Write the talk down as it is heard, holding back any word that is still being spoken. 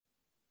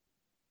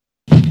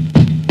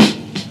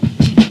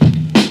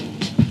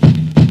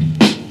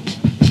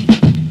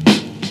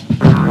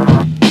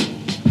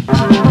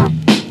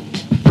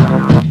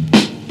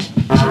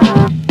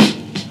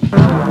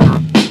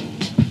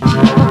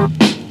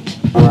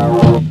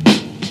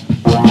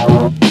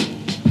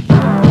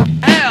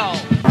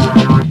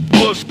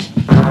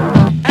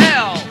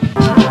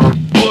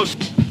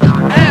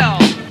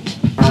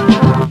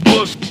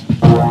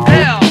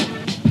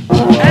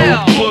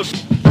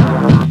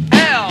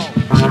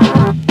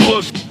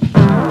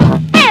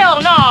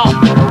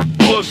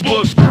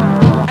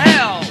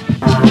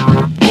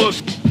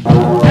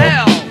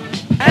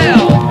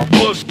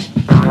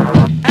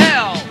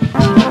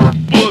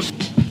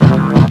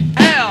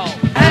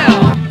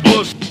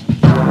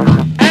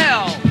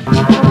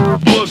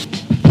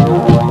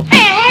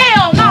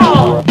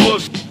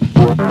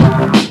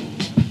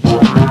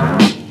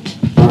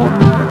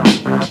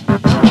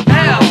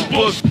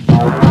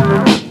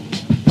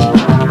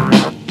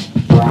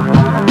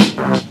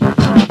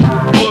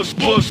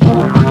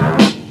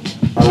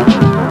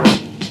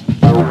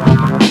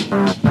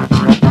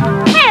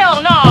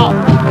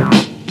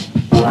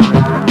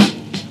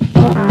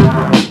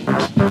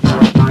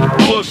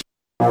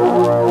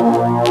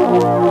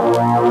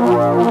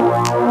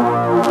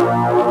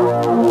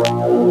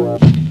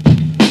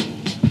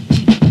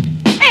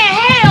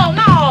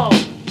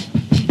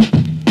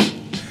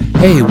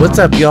Hey, what's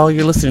up, y'all?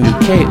 You're listening to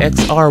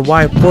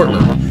KXRY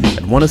Portland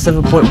at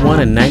 107.1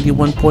 and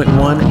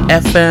 91.1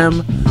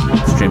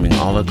 FM, streaming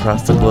all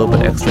across the globe at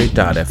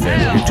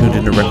xray.fm. You're tuned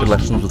into Record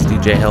Lections with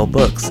DJ Hell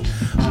Books.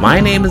 My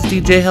name is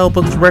DJ Hell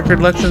Books. Record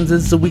Lections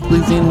is the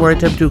weekly zine where I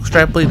attempt to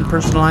extrapolate and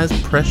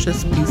personalize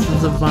precious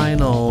pieces of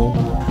vinyl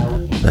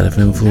that have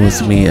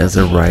influenced me as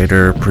a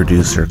writer,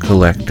 producer,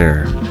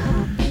 collector,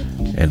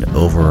 and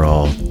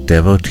overall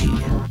devotee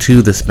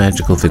to this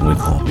magical thing we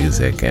call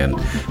music. And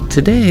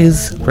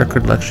today's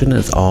record lection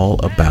is all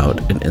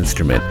about an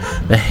instrument,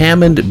 the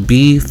Hammond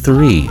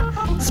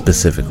B3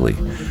 specifically.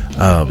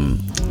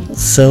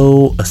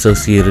 So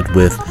associated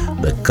with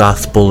the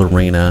gospel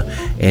arena,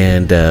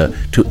 and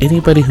to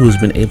anybody who's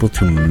been able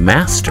to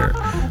master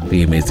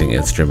the amazing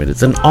instrument,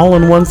 it's an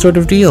all-in-one sort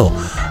of deal.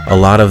 A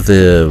lot of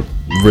the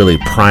really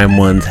prime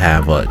ones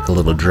have like a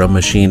little drum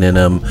machine in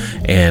them,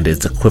 and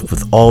it's equipped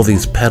with all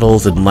these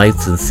pedals and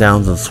lights and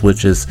sounds and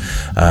switches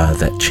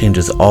that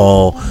changes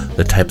all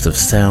the types of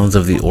sounds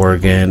of the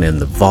organ and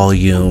the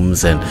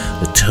volumes and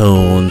the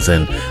tones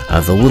and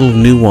the little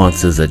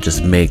nuances that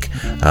just make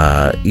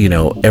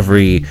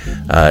every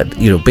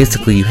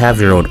basically you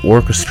have your own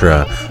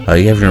orchestra,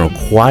 you have your own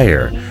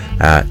choir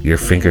at your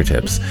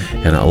fingertips.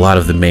 And a lot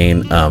of the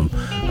main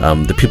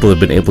the people have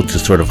been able to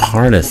sort of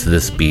harness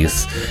this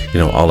beast,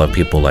 all of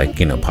people like,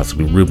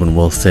 possibly Reuben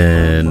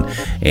Wilson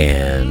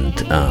and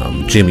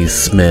Jimmy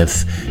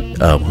Smith,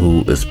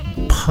 who is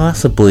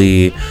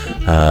possibly,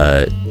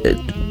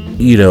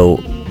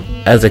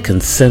 as a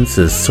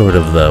consensus, sort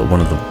of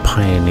one of the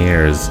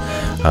pioneers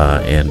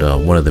and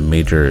one of the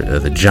major,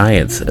 the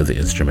giants of the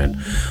instrument.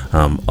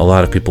 A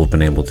lot of people have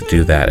been able to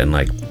do that, and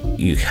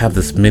you have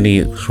this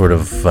mini sort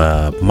of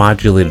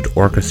modulated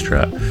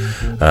orchestra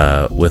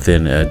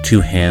within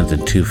 2 hands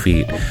and 2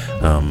 feet.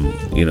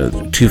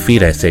 2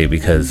 feet I say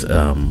because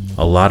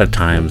a lot of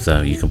times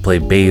you can play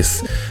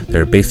bass.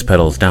 There are bass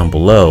pedals down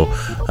below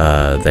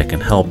that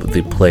can help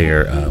the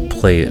player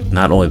play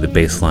not only the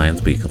bass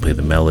lines, but you can play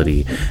the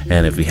melody.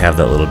 And if you have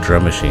that little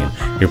drum machine,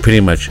 you're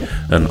pretty much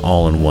an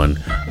all-in-one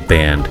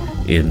band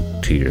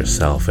into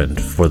yourself. And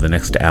for the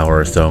next hour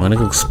or so, I'm going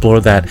to explore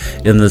that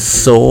in the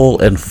soul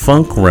and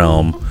funk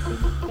realm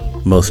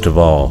most of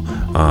all,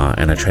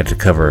 and I tried to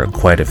cover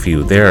quite a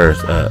few.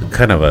 There's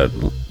kind of a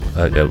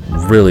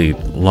really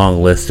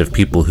long list of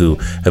people who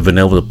have been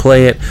able to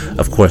play it.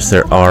 Of course,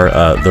 there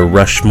are the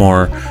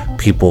Rushmore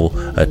people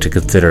to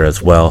consider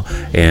as well,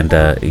 and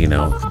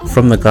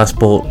from the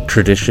gospel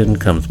tradition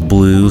comes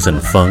blues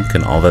and funk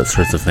and all that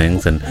sorts of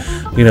things, and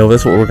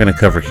that's what we're going to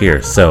cover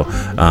here. So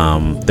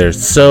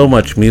there's so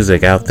much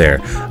music out there,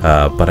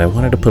 but I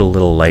wanted to put a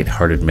little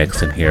lighthearted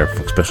mix in here,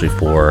 especially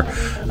for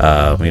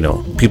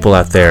people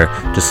out there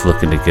just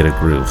looking to get a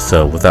groove.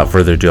 So without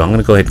further ado, I'm going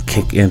to go ahead and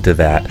kick into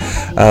that.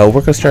 We're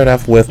going to start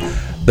off with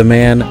the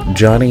man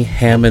Johnny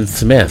Hammond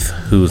Smith,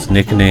 whose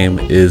nickname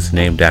is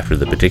named after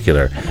the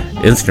particular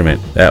instrument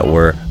that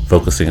we're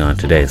focusing on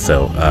today.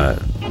 So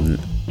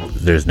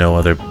there's no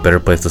other better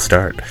place to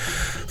start.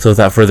 So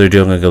without further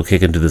ado, I'm going to go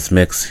kick into this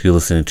mix. You're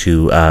listening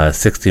to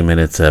 60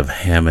 minutes of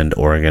Hammond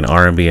organ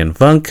R&B and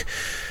funk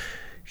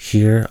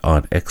here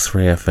on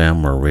X-Ray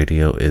FM, where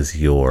radio is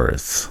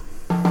yours.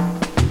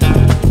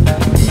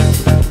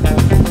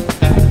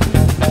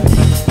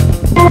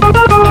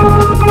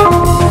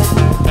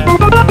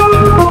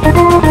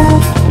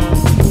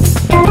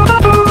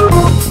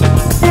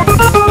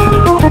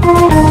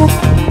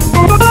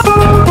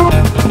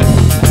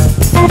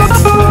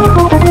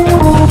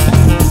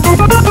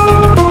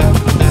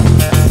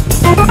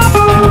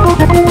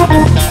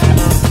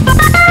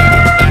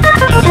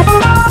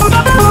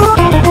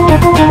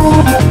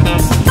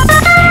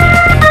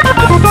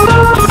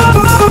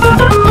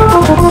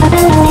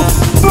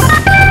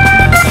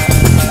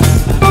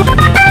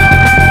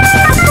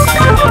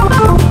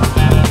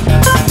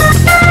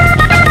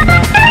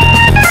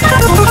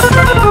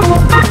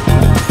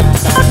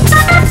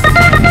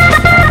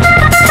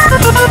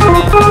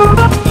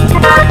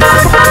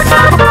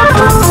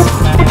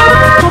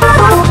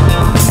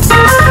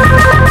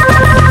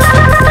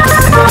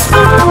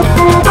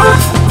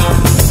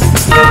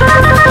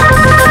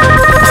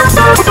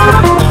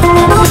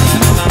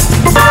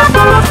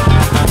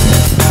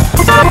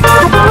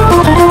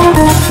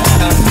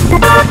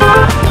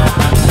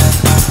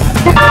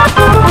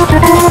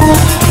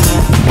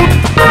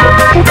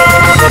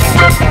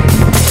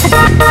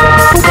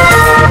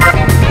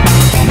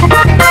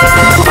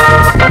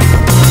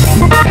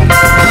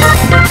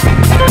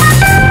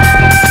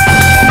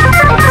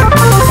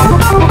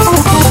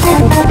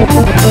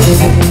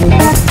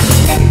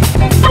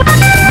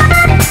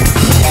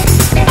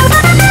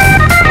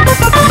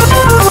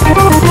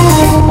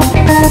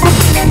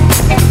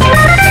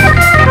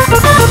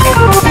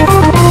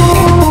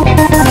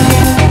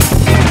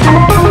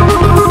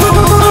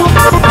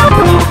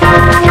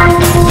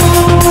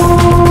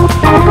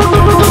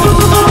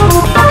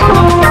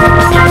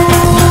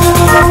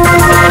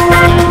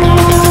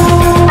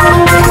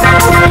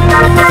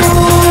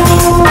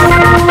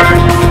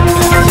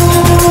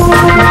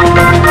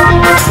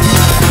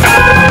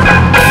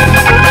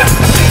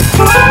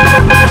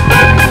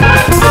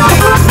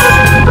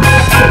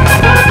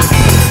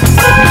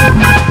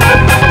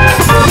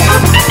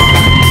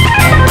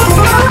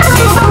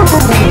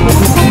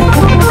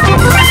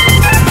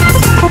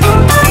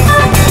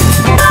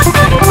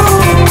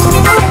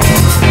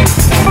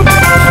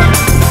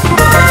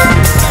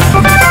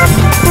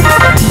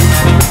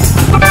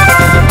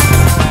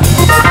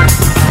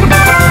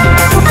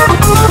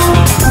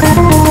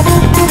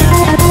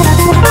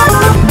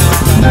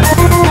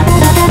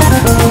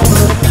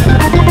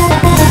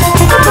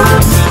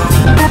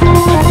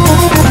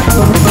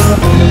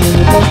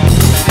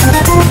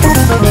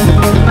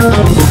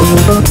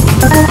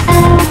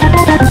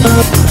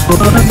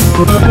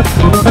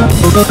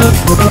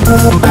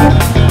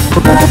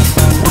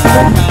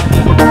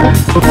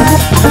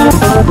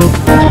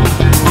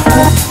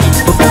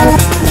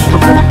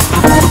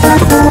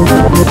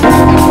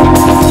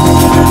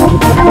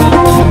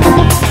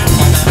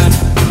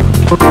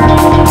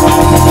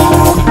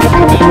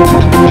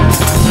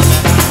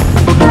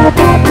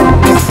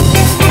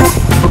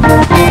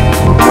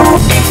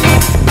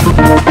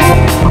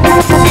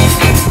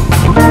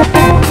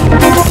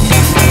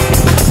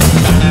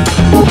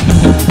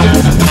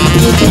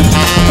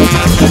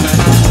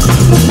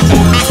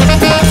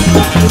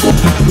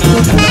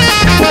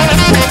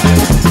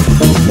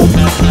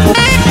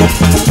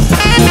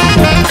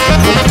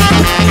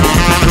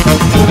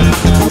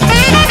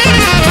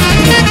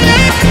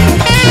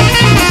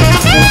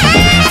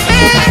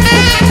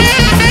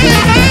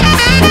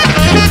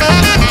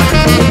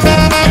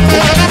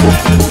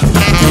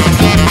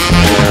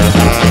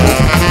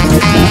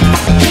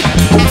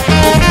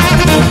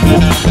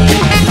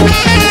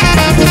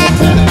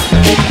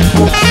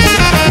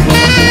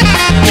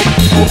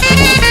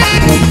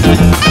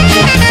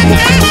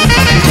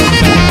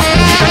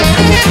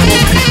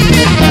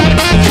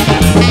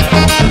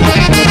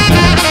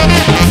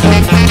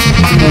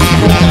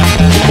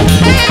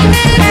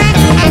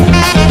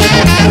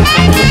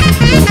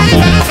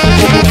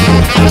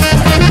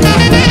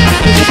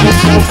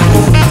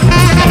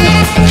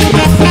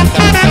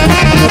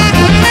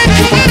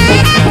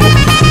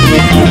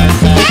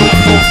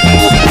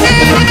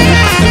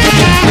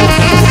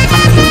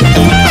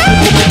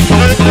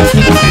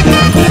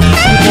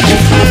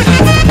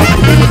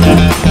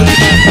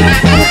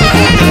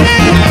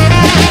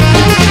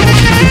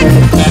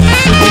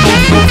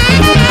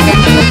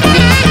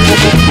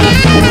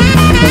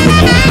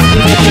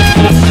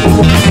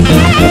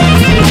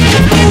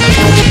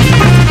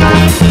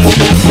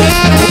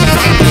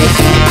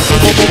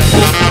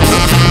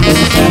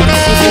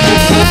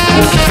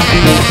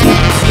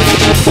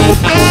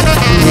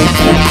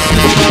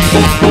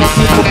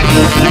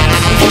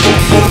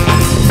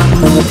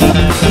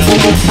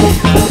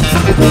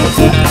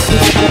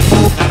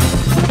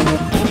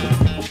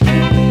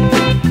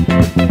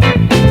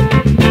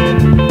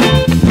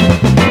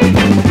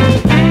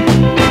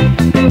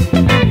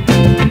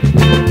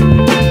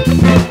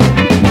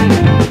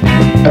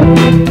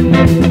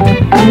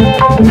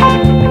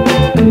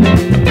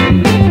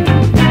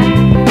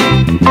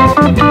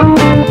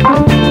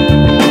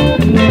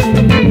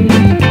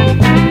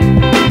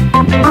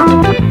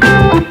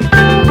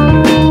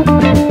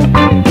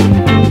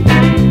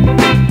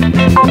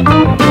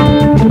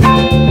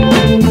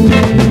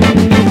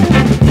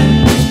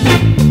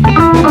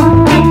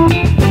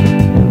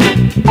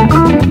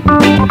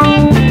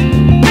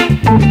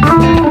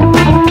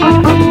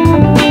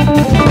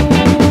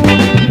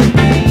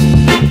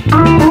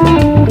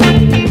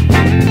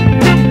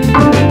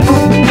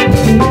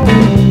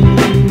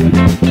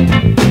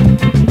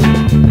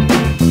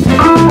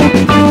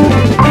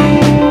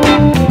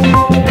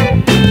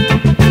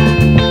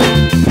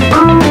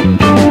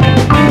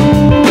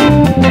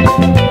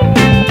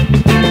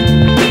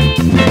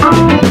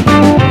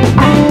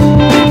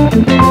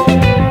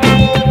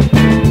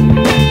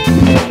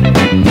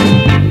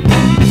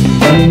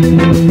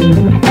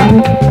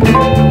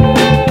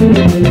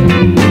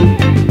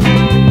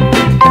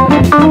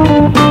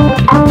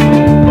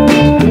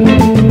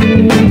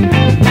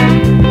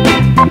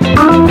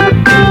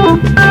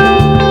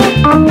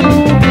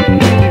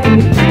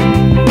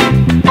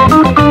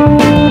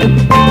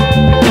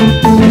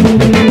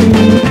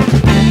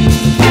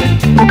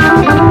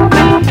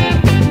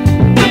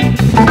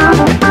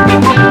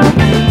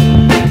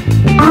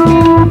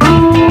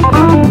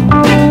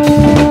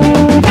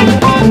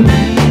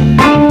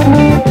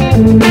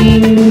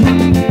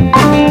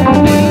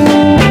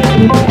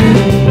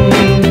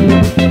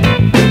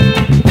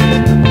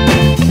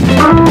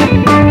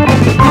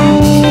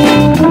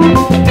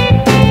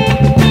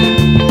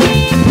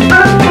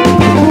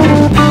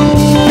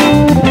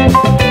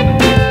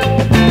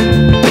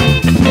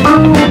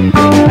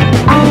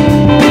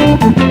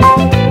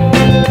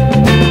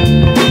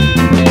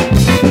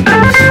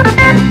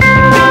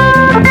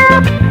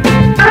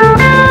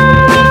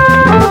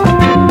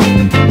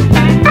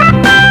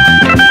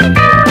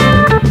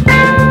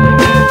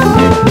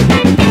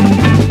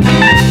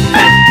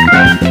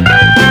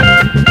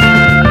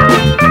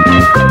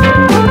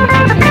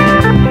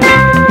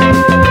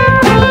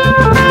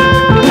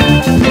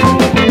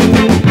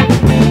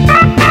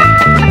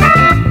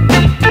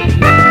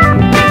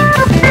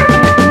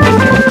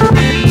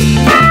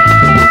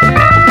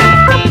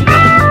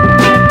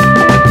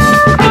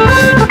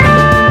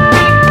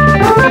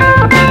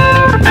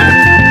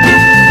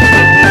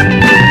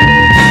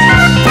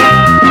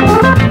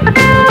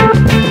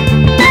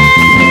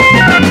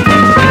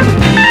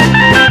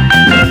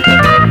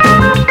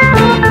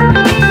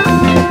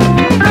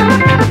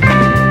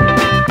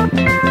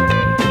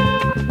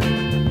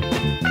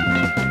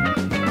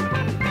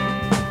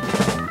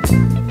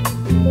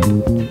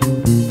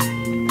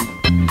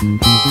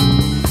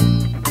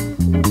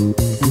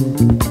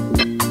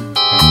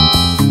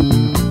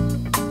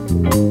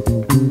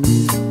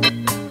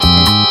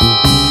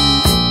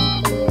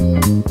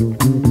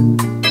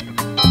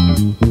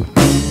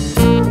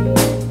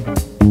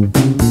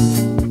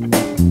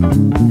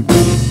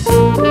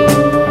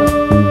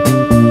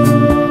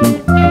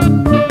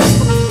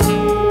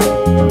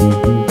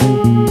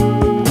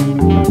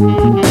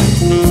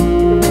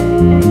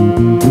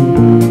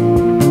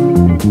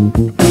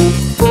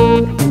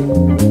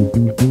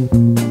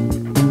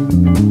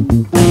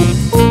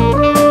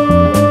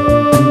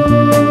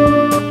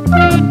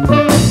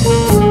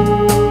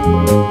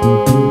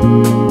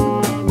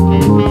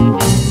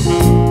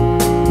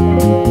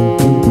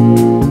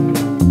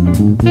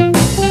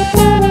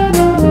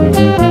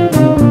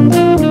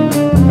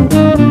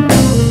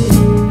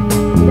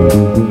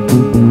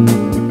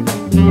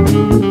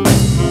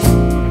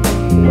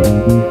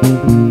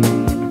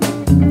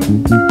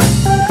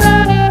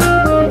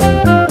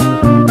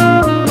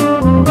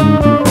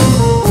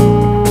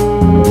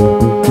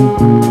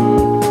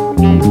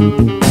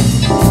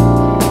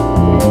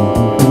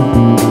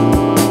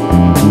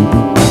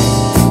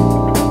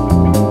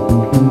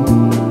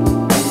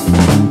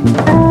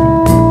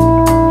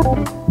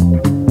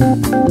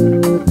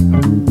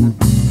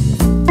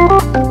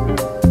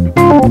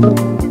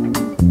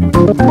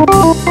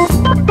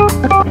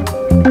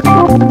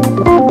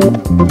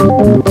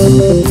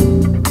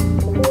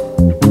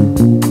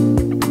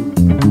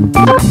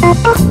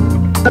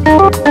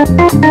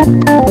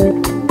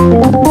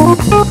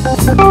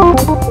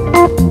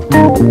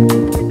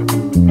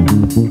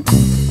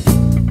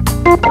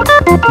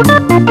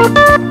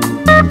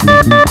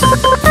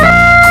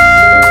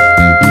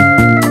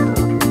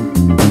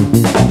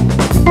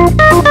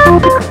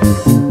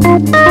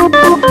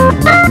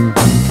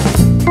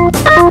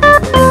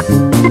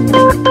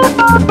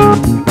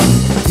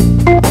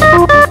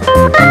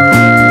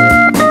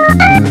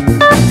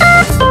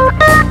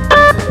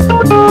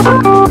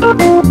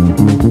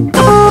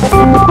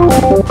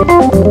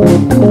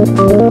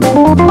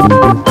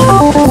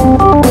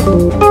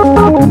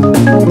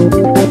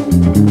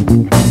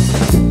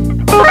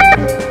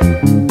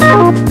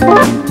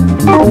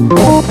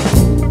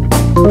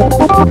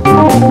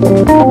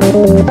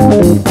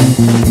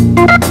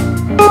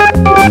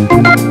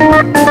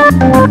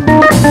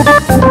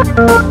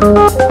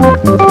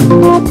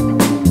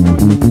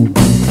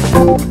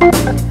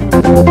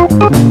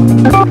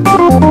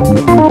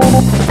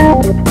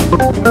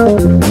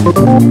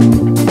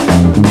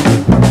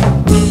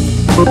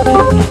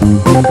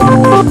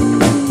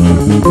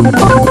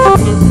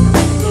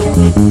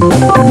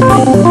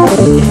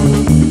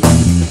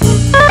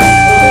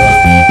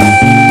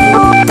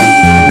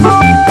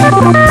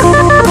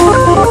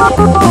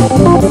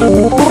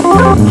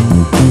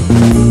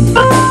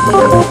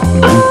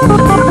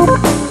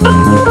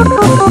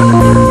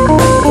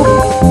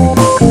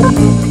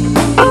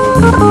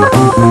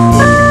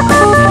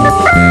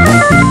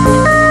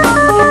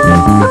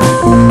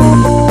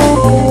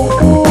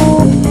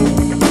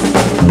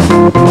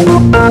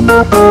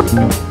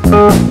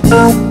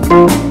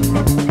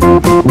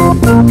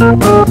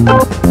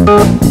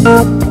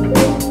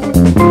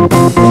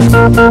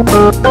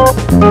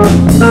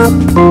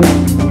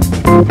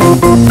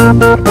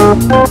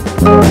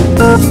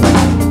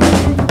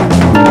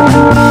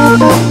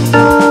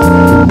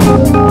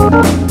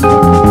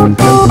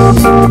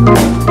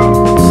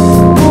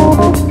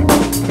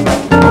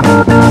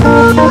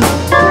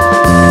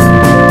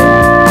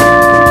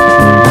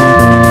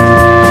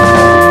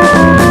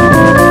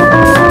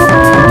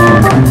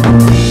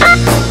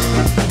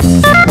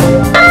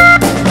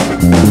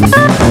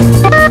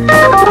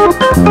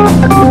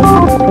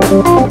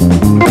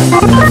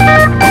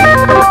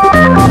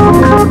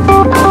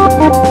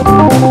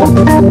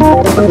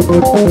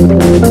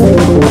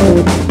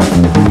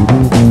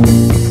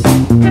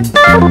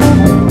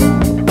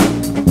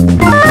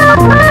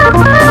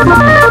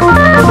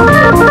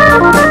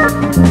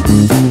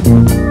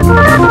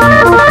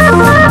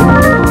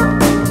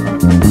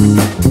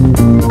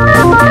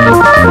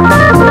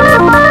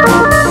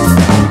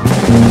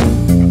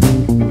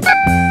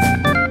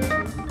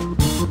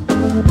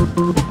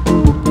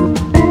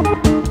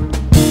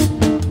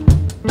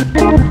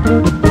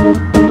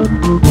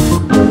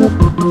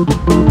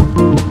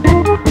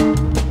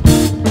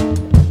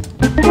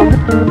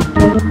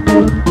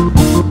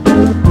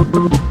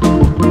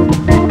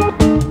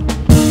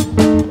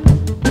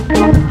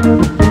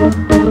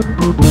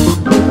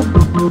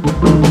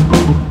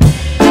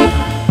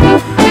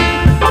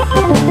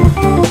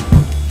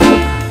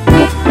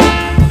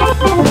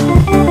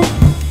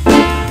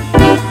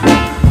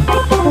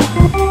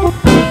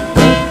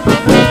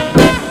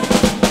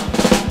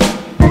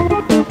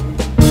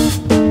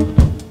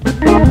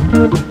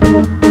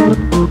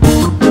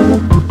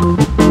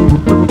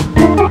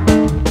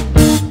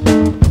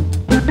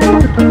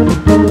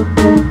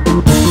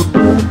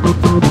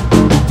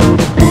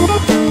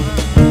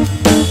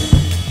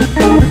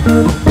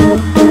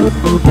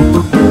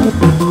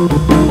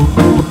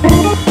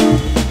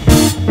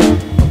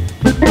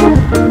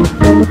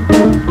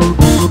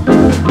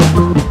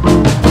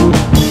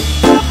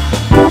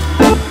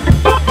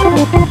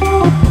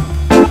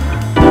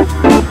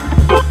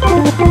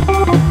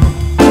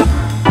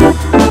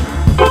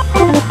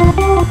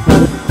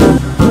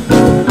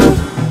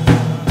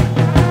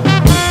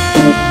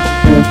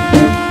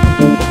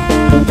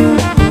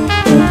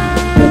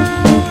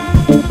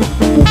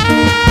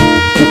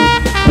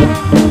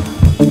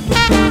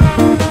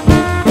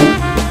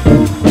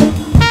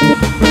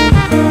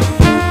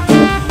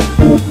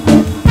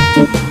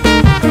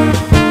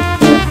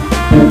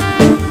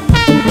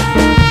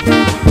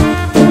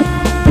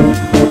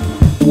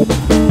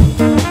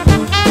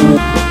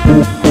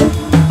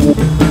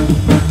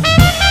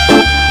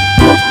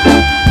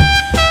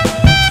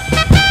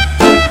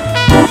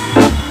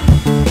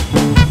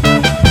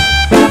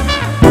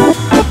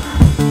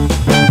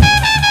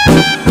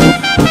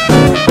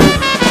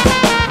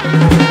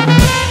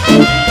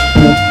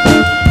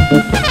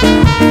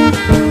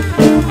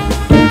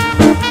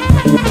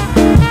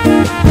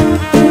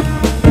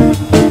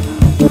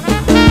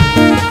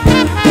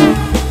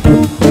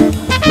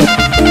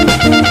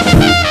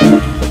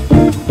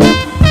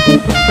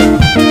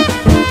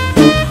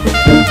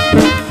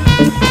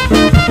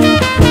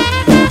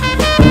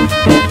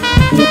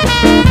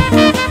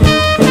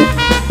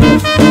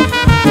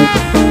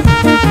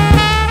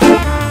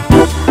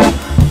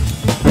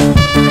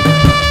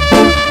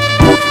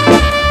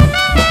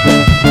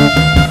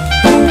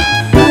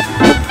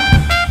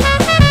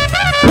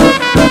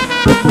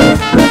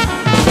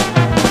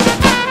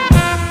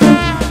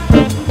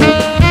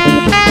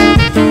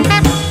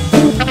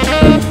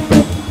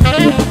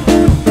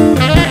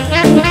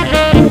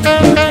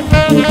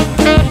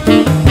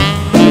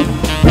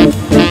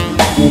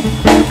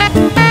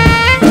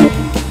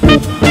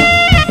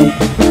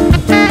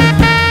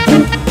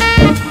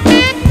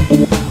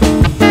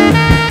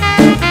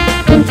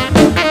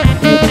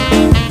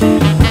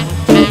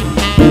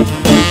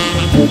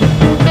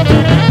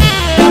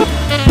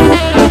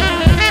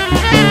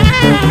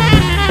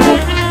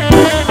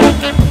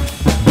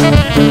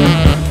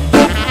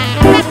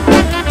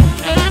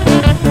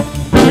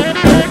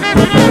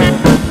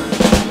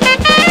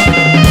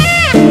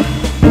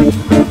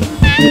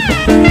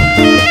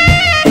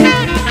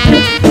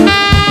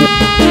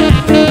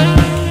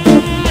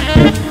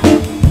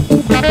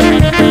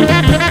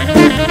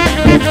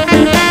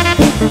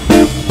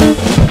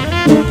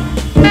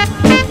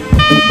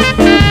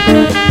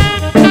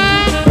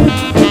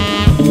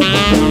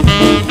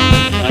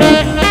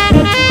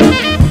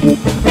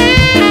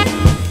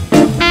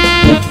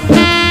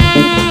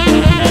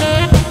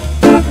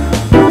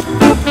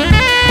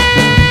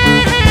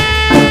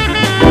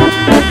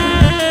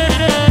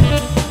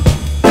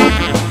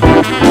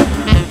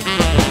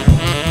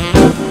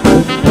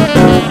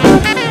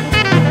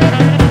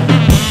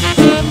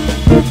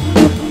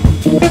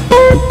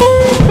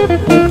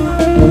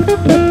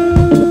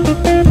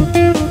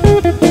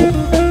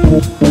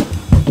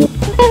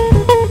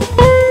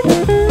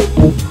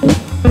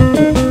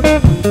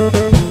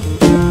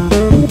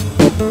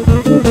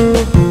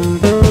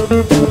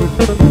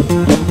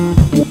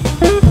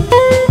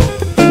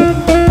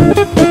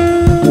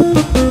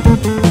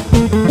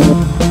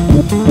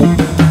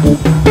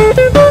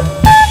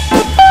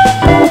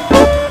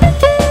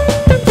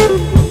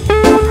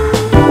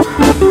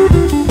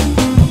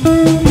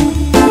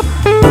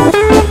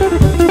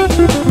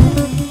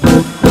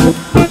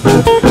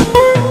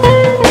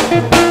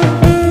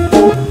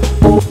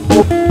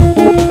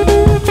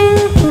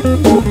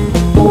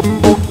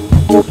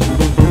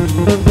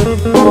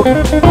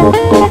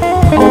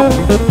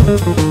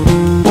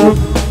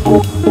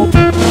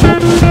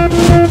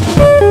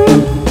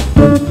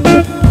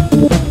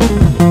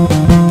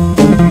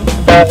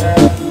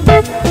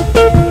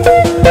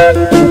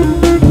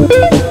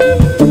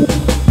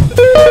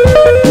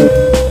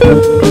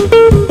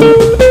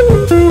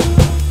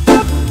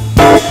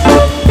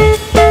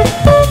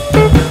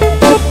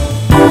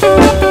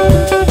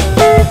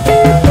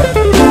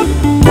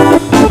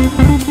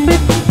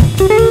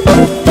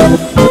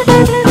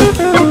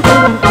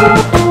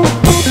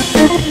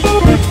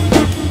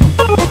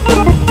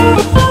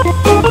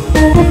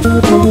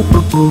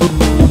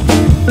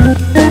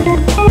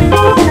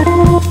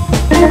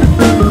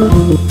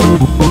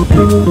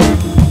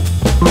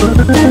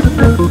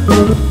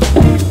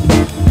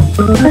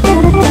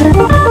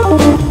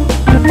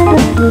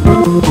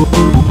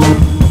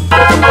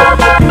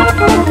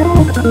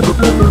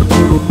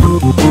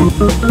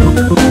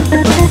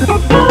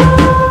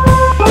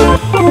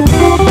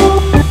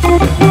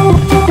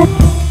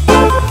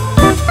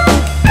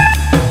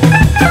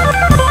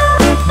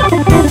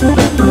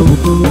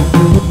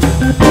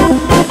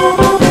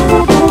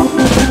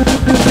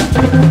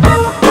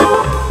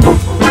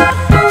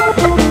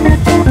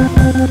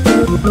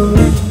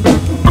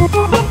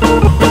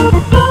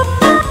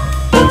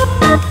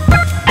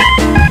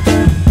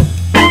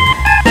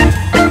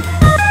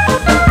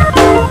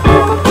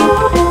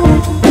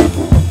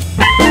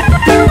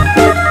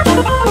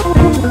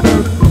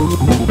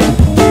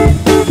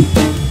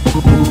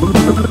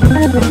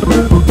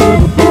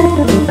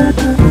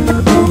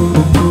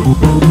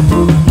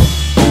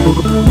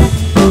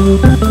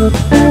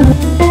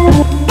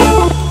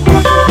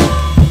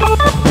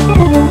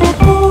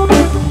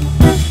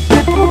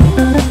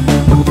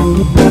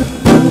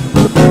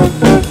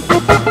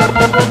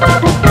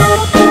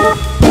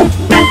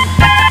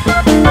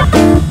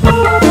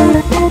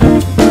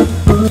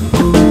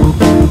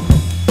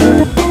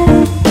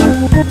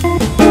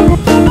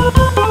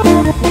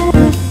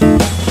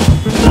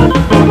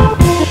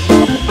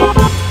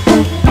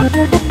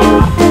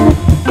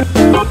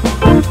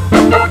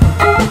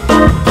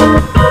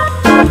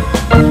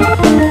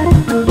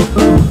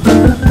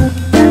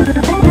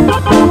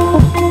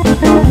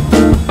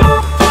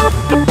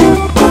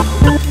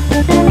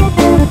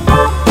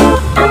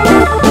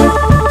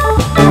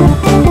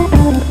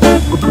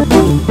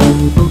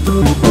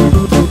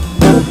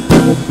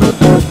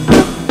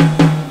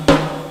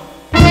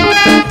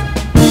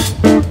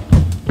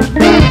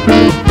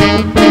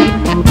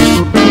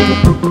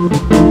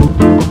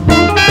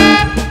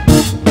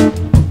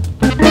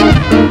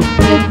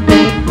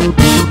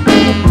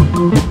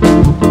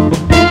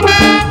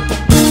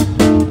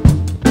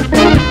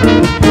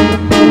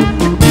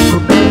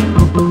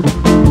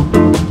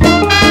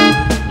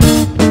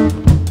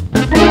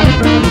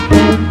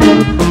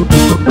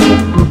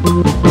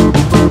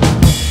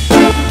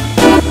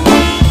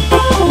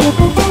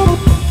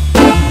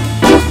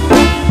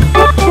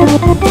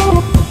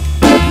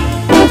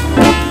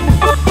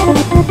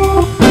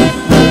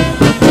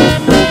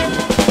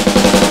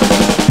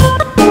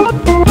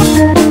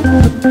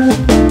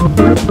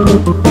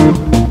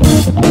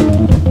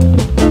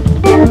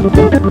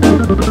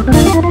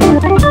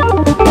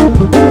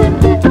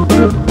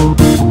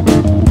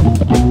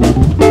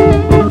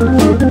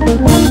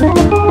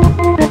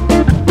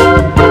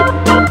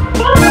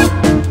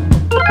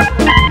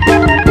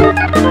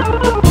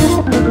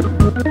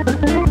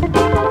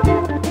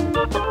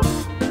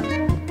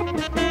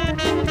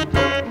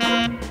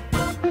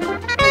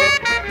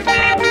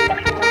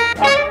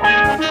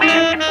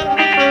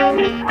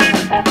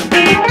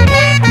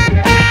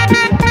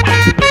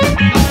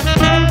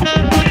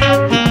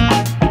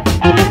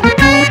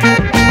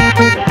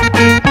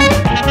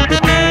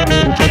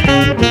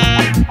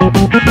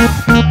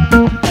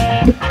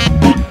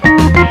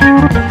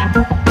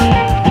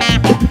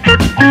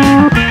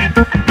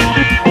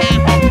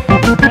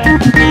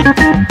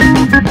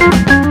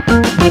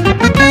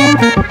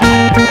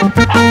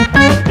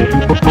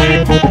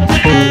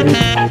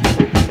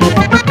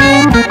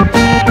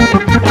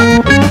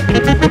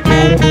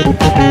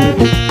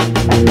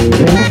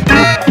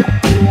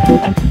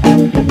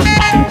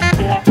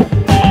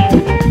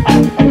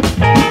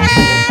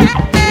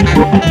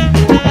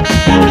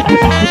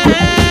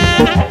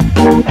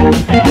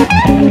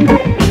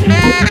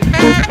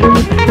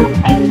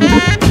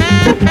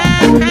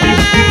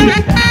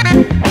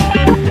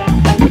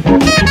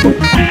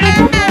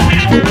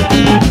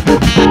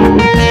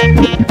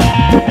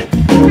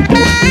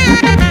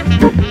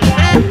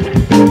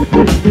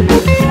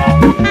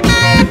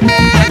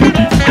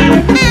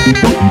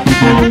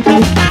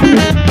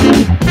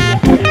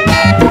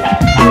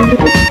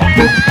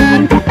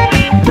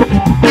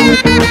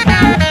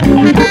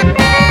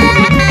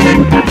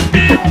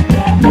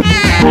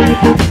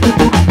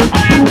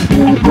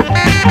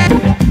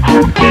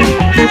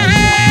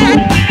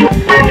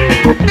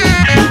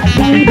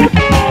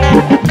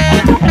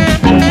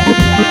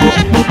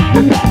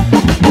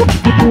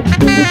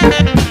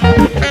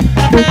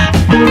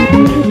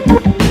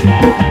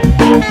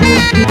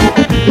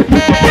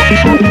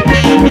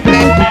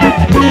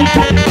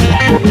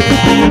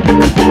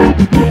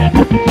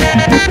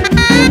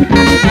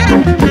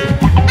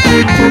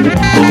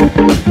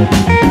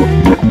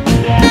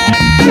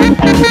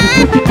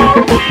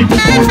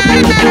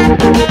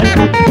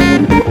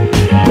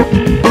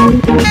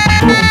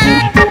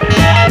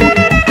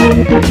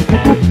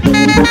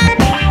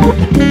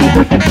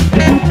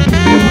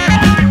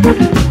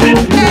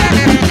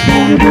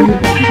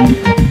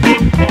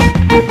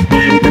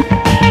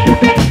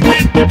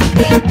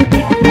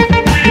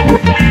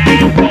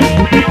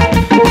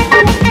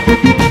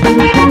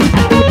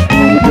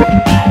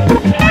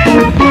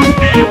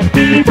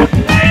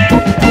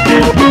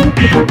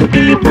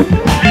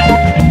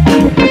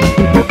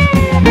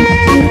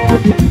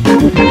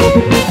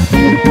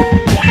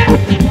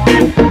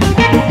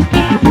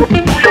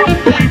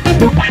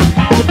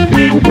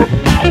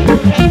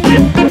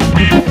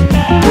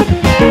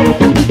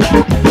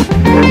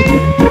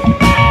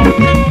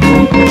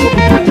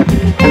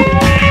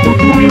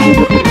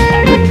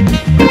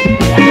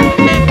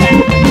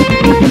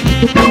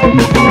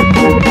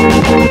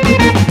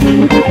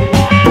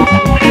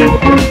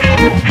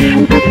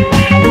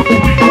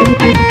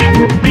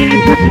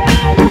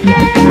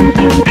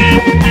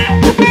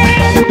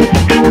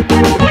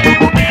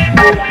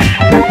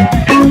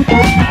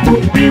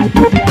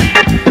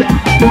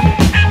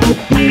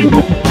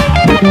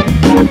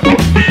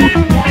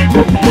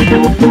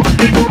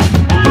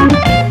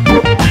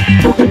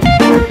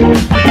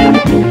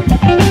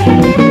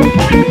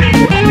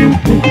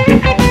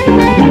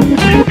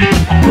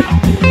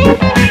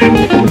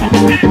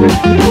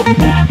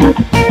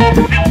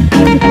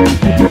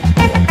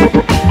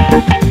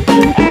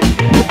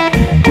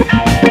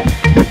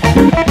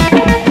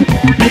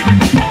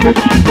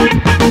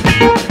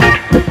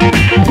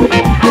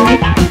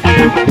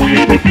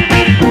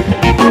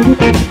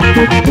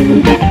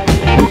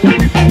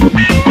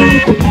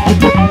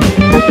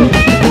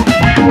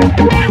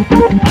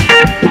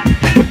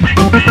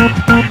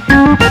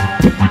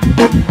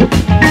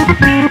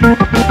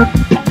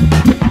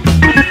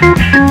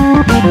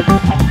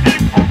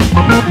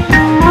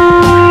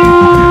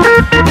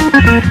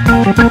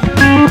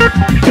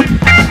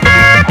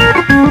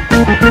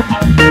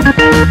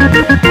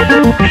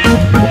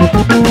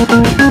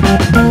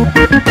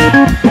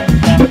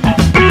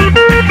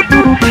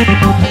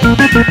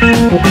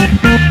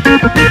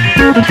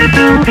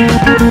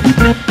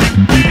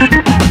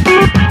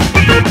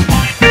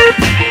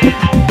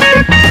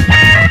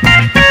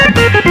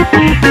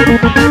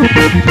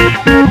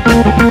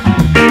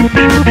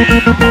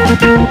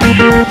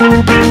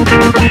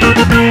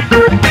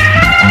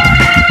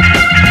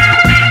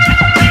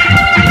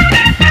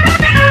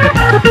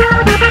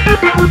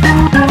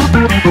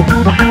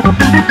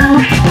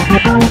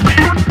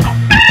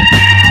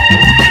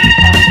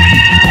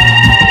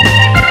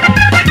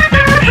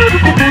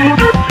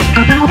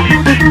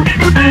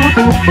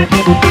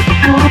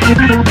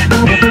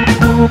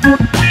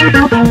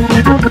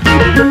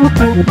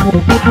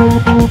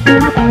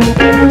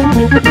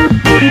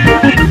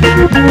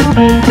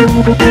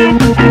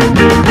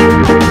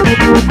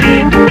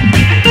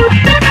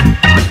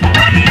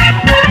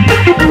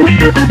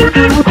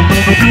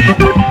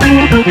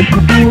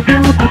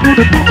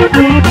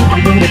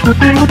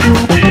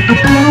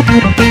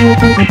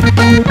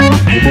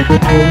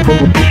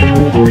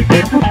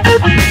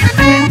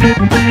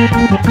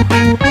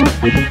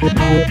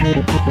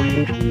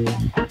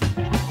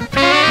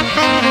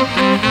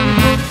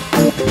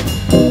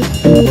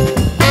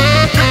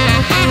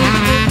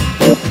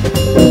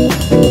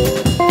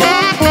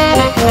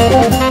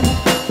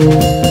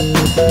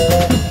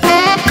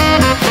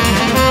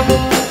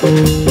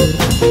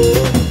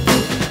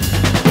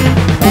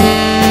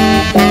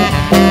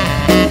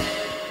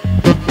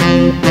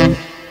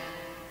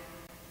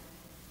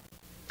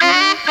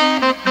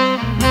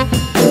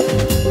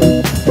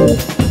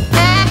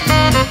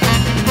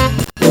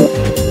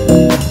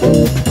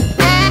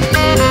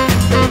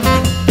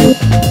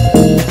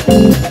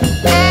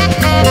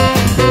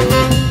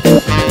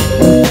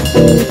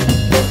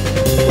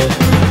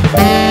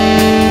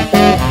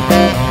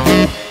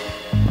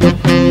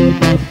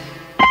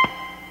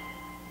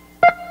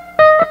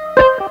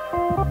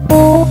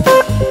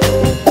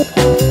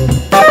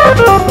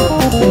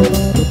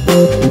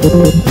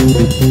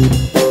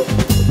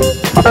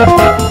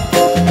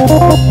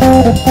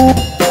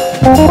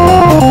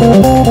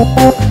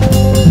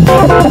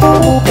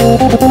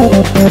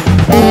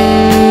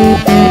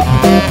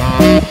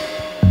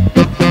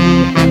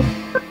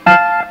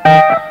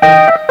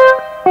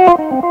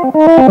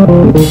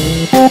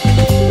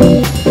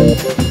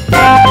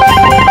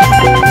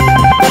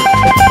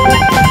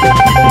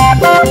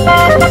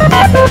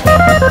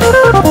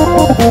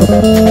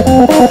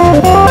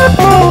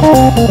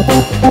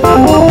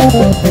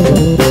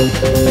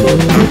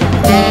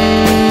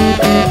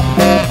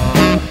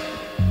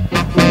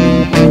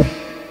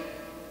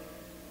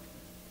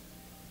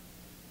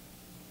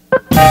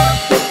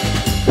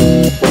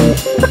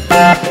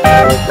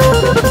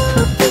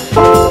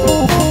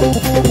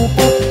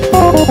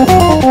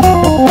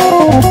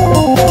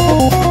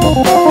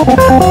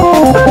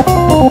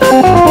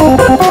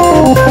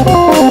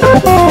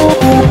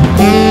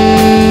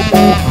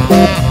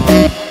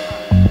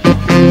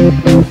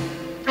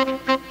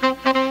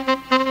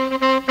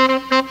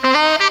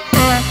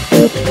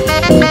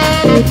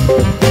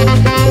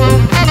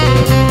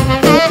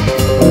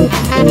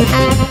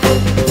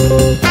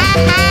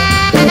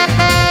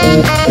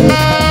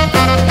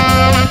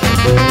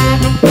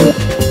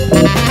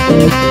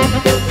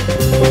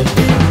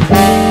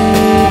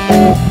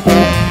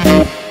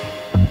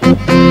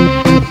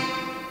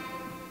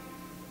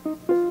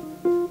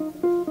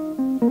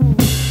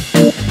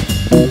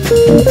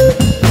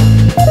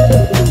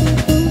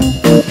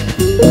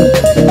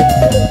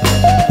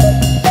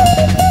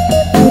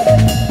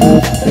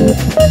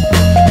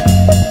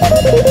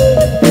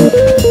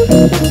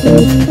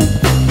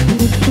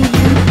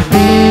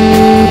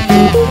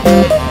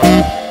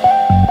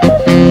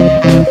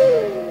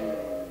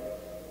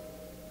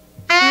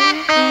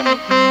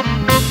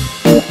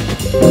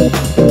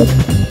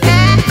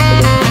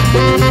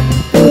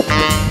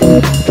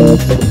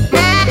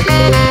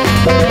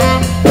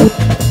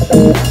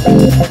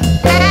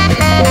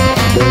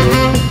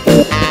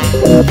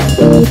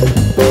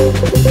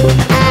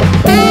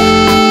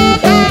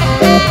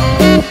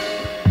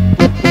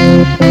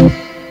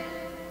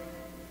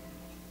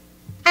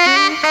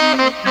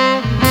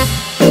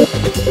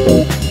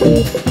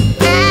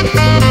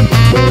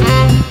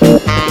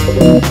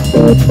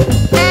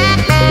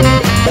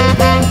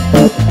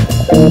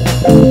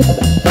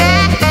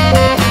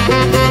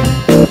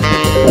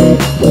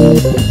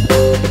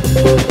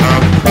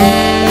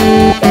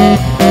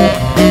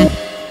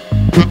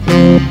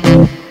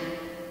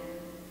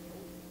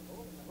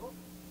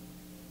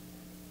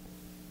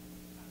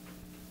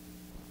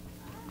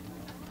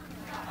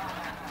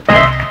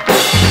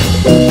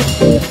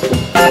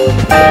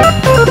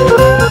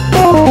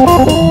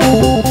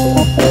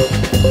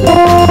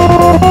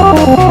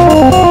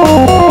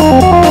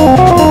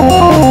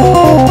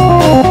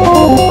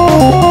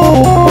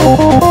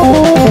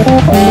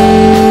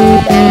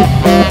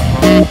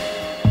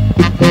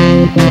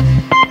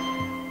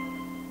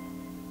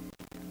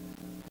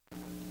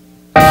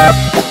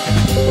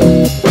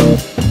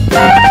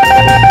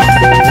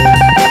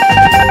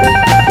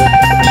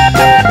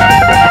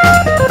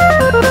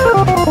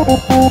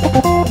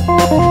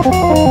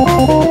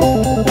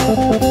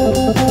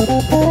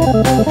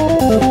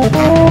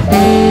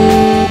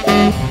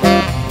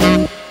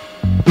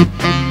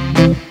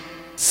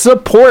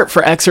 Support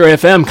for X-Ray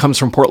FM comes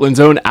from Portland's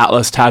own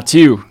Atlas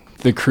Tattoo.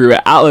 The crew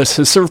at Atlas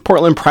has served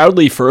Portland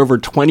proudly for over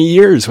 20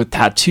 years with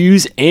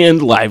tattoos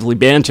and lively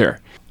banter.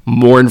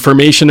 More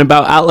information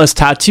about Atlas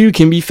Tattoo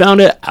can be found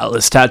at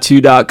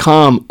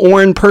atlastattoo.com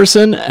or in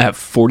person at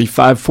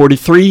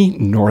 4543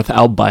 North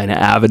Albina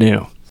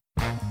Avenue.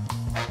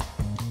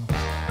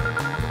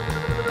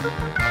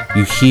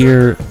 You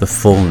hear the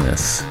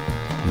fullness.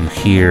 You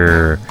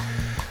hear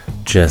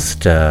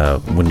just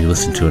when you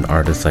listen to an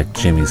artist like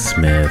Jimmy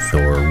Smith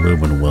or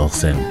Reuben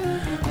Wilson,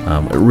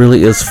 it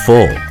really is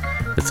full.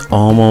 It's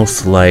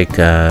almost like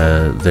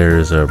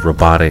there's a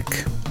robotic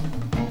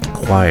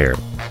choir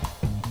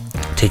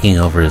taking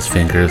over his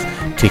fingers,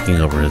 taking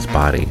over his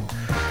body.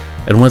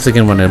 And once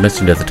again, when I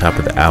mentioned at the top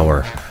of the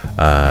hour,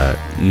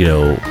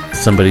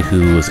 somebody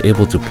who is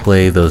able to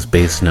play those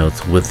bass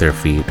notes with their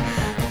feet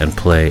and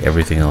play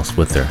everything else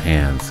with their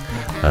hands,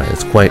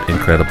 it's quite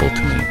incredible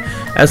to me.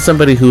 As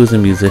somebody who is a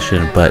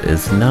musician but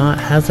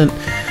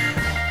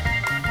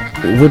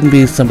wouldn't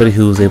be somebody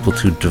who is able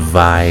to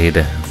divide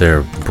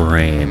their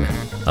brain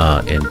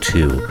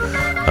into.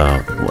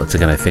 Once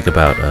again, I think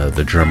about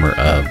the drummer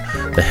of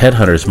the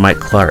Headhunters,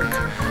 Mike Clark,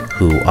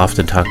 who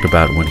often talked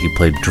about when he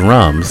played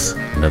drums,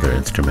 another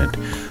instrument,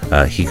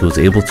 he was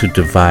able to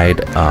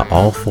divide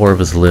all four of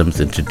his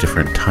limbs into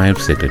different time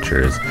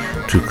signatures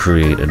to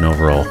create an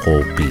overall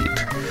whole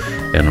beat.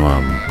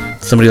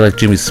 And somebody like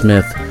Jimmy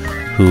Smith,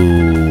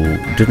 who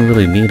didn't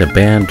really need a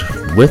band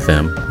with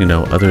him,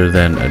 other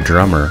than a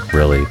drummer,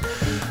 really.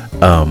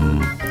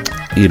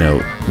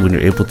 When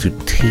you're able to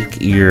take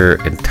your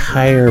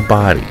entire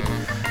body,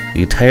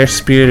 the entire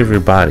spirit of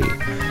your body,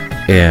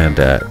 and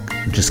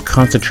just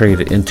concentrate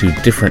it into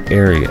different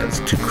areas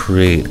to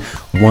create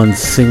one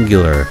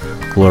singular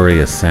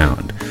glorious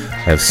sound.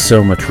 I have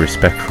so much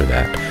respect for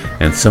that,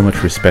 and so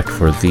much respect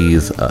for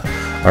these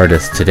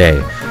artists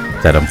today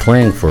that I'm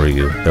playing for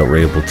you that were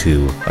able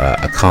to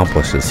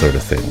accomplish this sort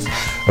of things.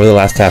 Over the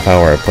last half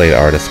hour, I played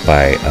artists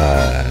by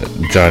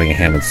Johnny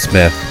Hammond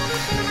Smith,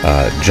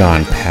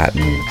 John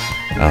Patton,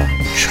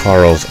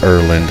 Charles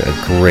Erland, a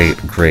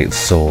great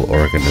soul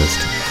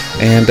organist,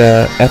 and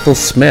Ethel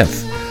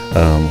Smith,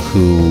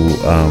 who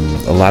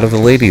a lot of the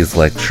ladies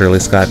like Shirley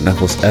Scott and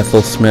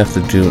Ethel Smith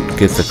do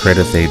get the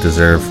credit they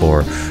deserve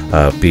for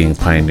being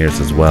pioneers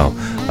as well.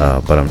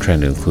 But I'm trying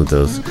to include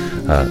those.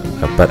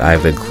 But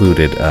I've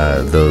included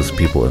those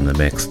people in the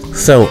mix.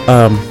 So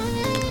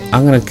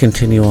I'm going to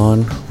continue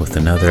on with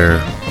another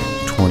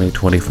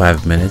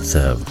 20-25 minutes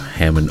of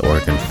Hammond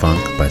organ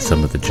funk by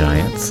some of the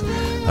Giants.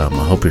 I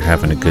hope you're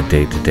having a good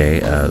day today.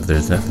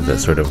 There's nothing that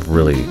sort of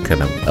really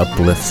kind of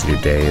uplifts your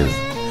day.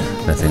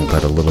 Nothing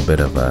but a little bit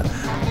of a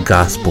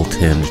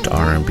gospel-tinged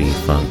R&B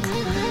funk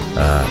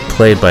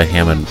played by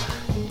Hammond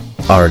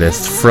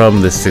artists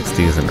from the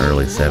 60s and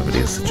early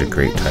 70s. Such a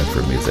great time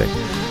for music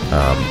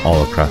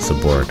all across the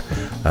board.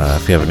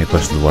 If you have any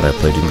questions of what I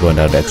played, you can go on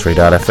down to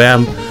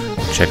xray.fm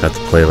and check out the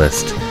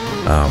playlist.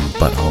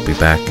 But I'll be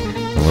back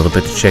in a little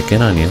bit to check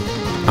in on you.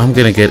 I'm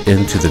going to get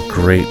into the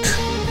great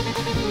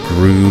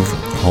Groove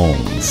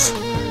Holmes,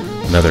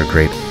 another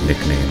great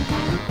nickname,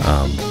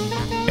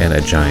 and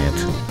a giant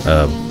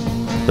of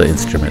the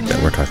instrument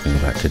that we're talking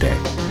about today.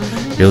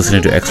 You're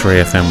listening to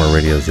X-Ray FM, where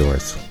radio is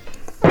yours.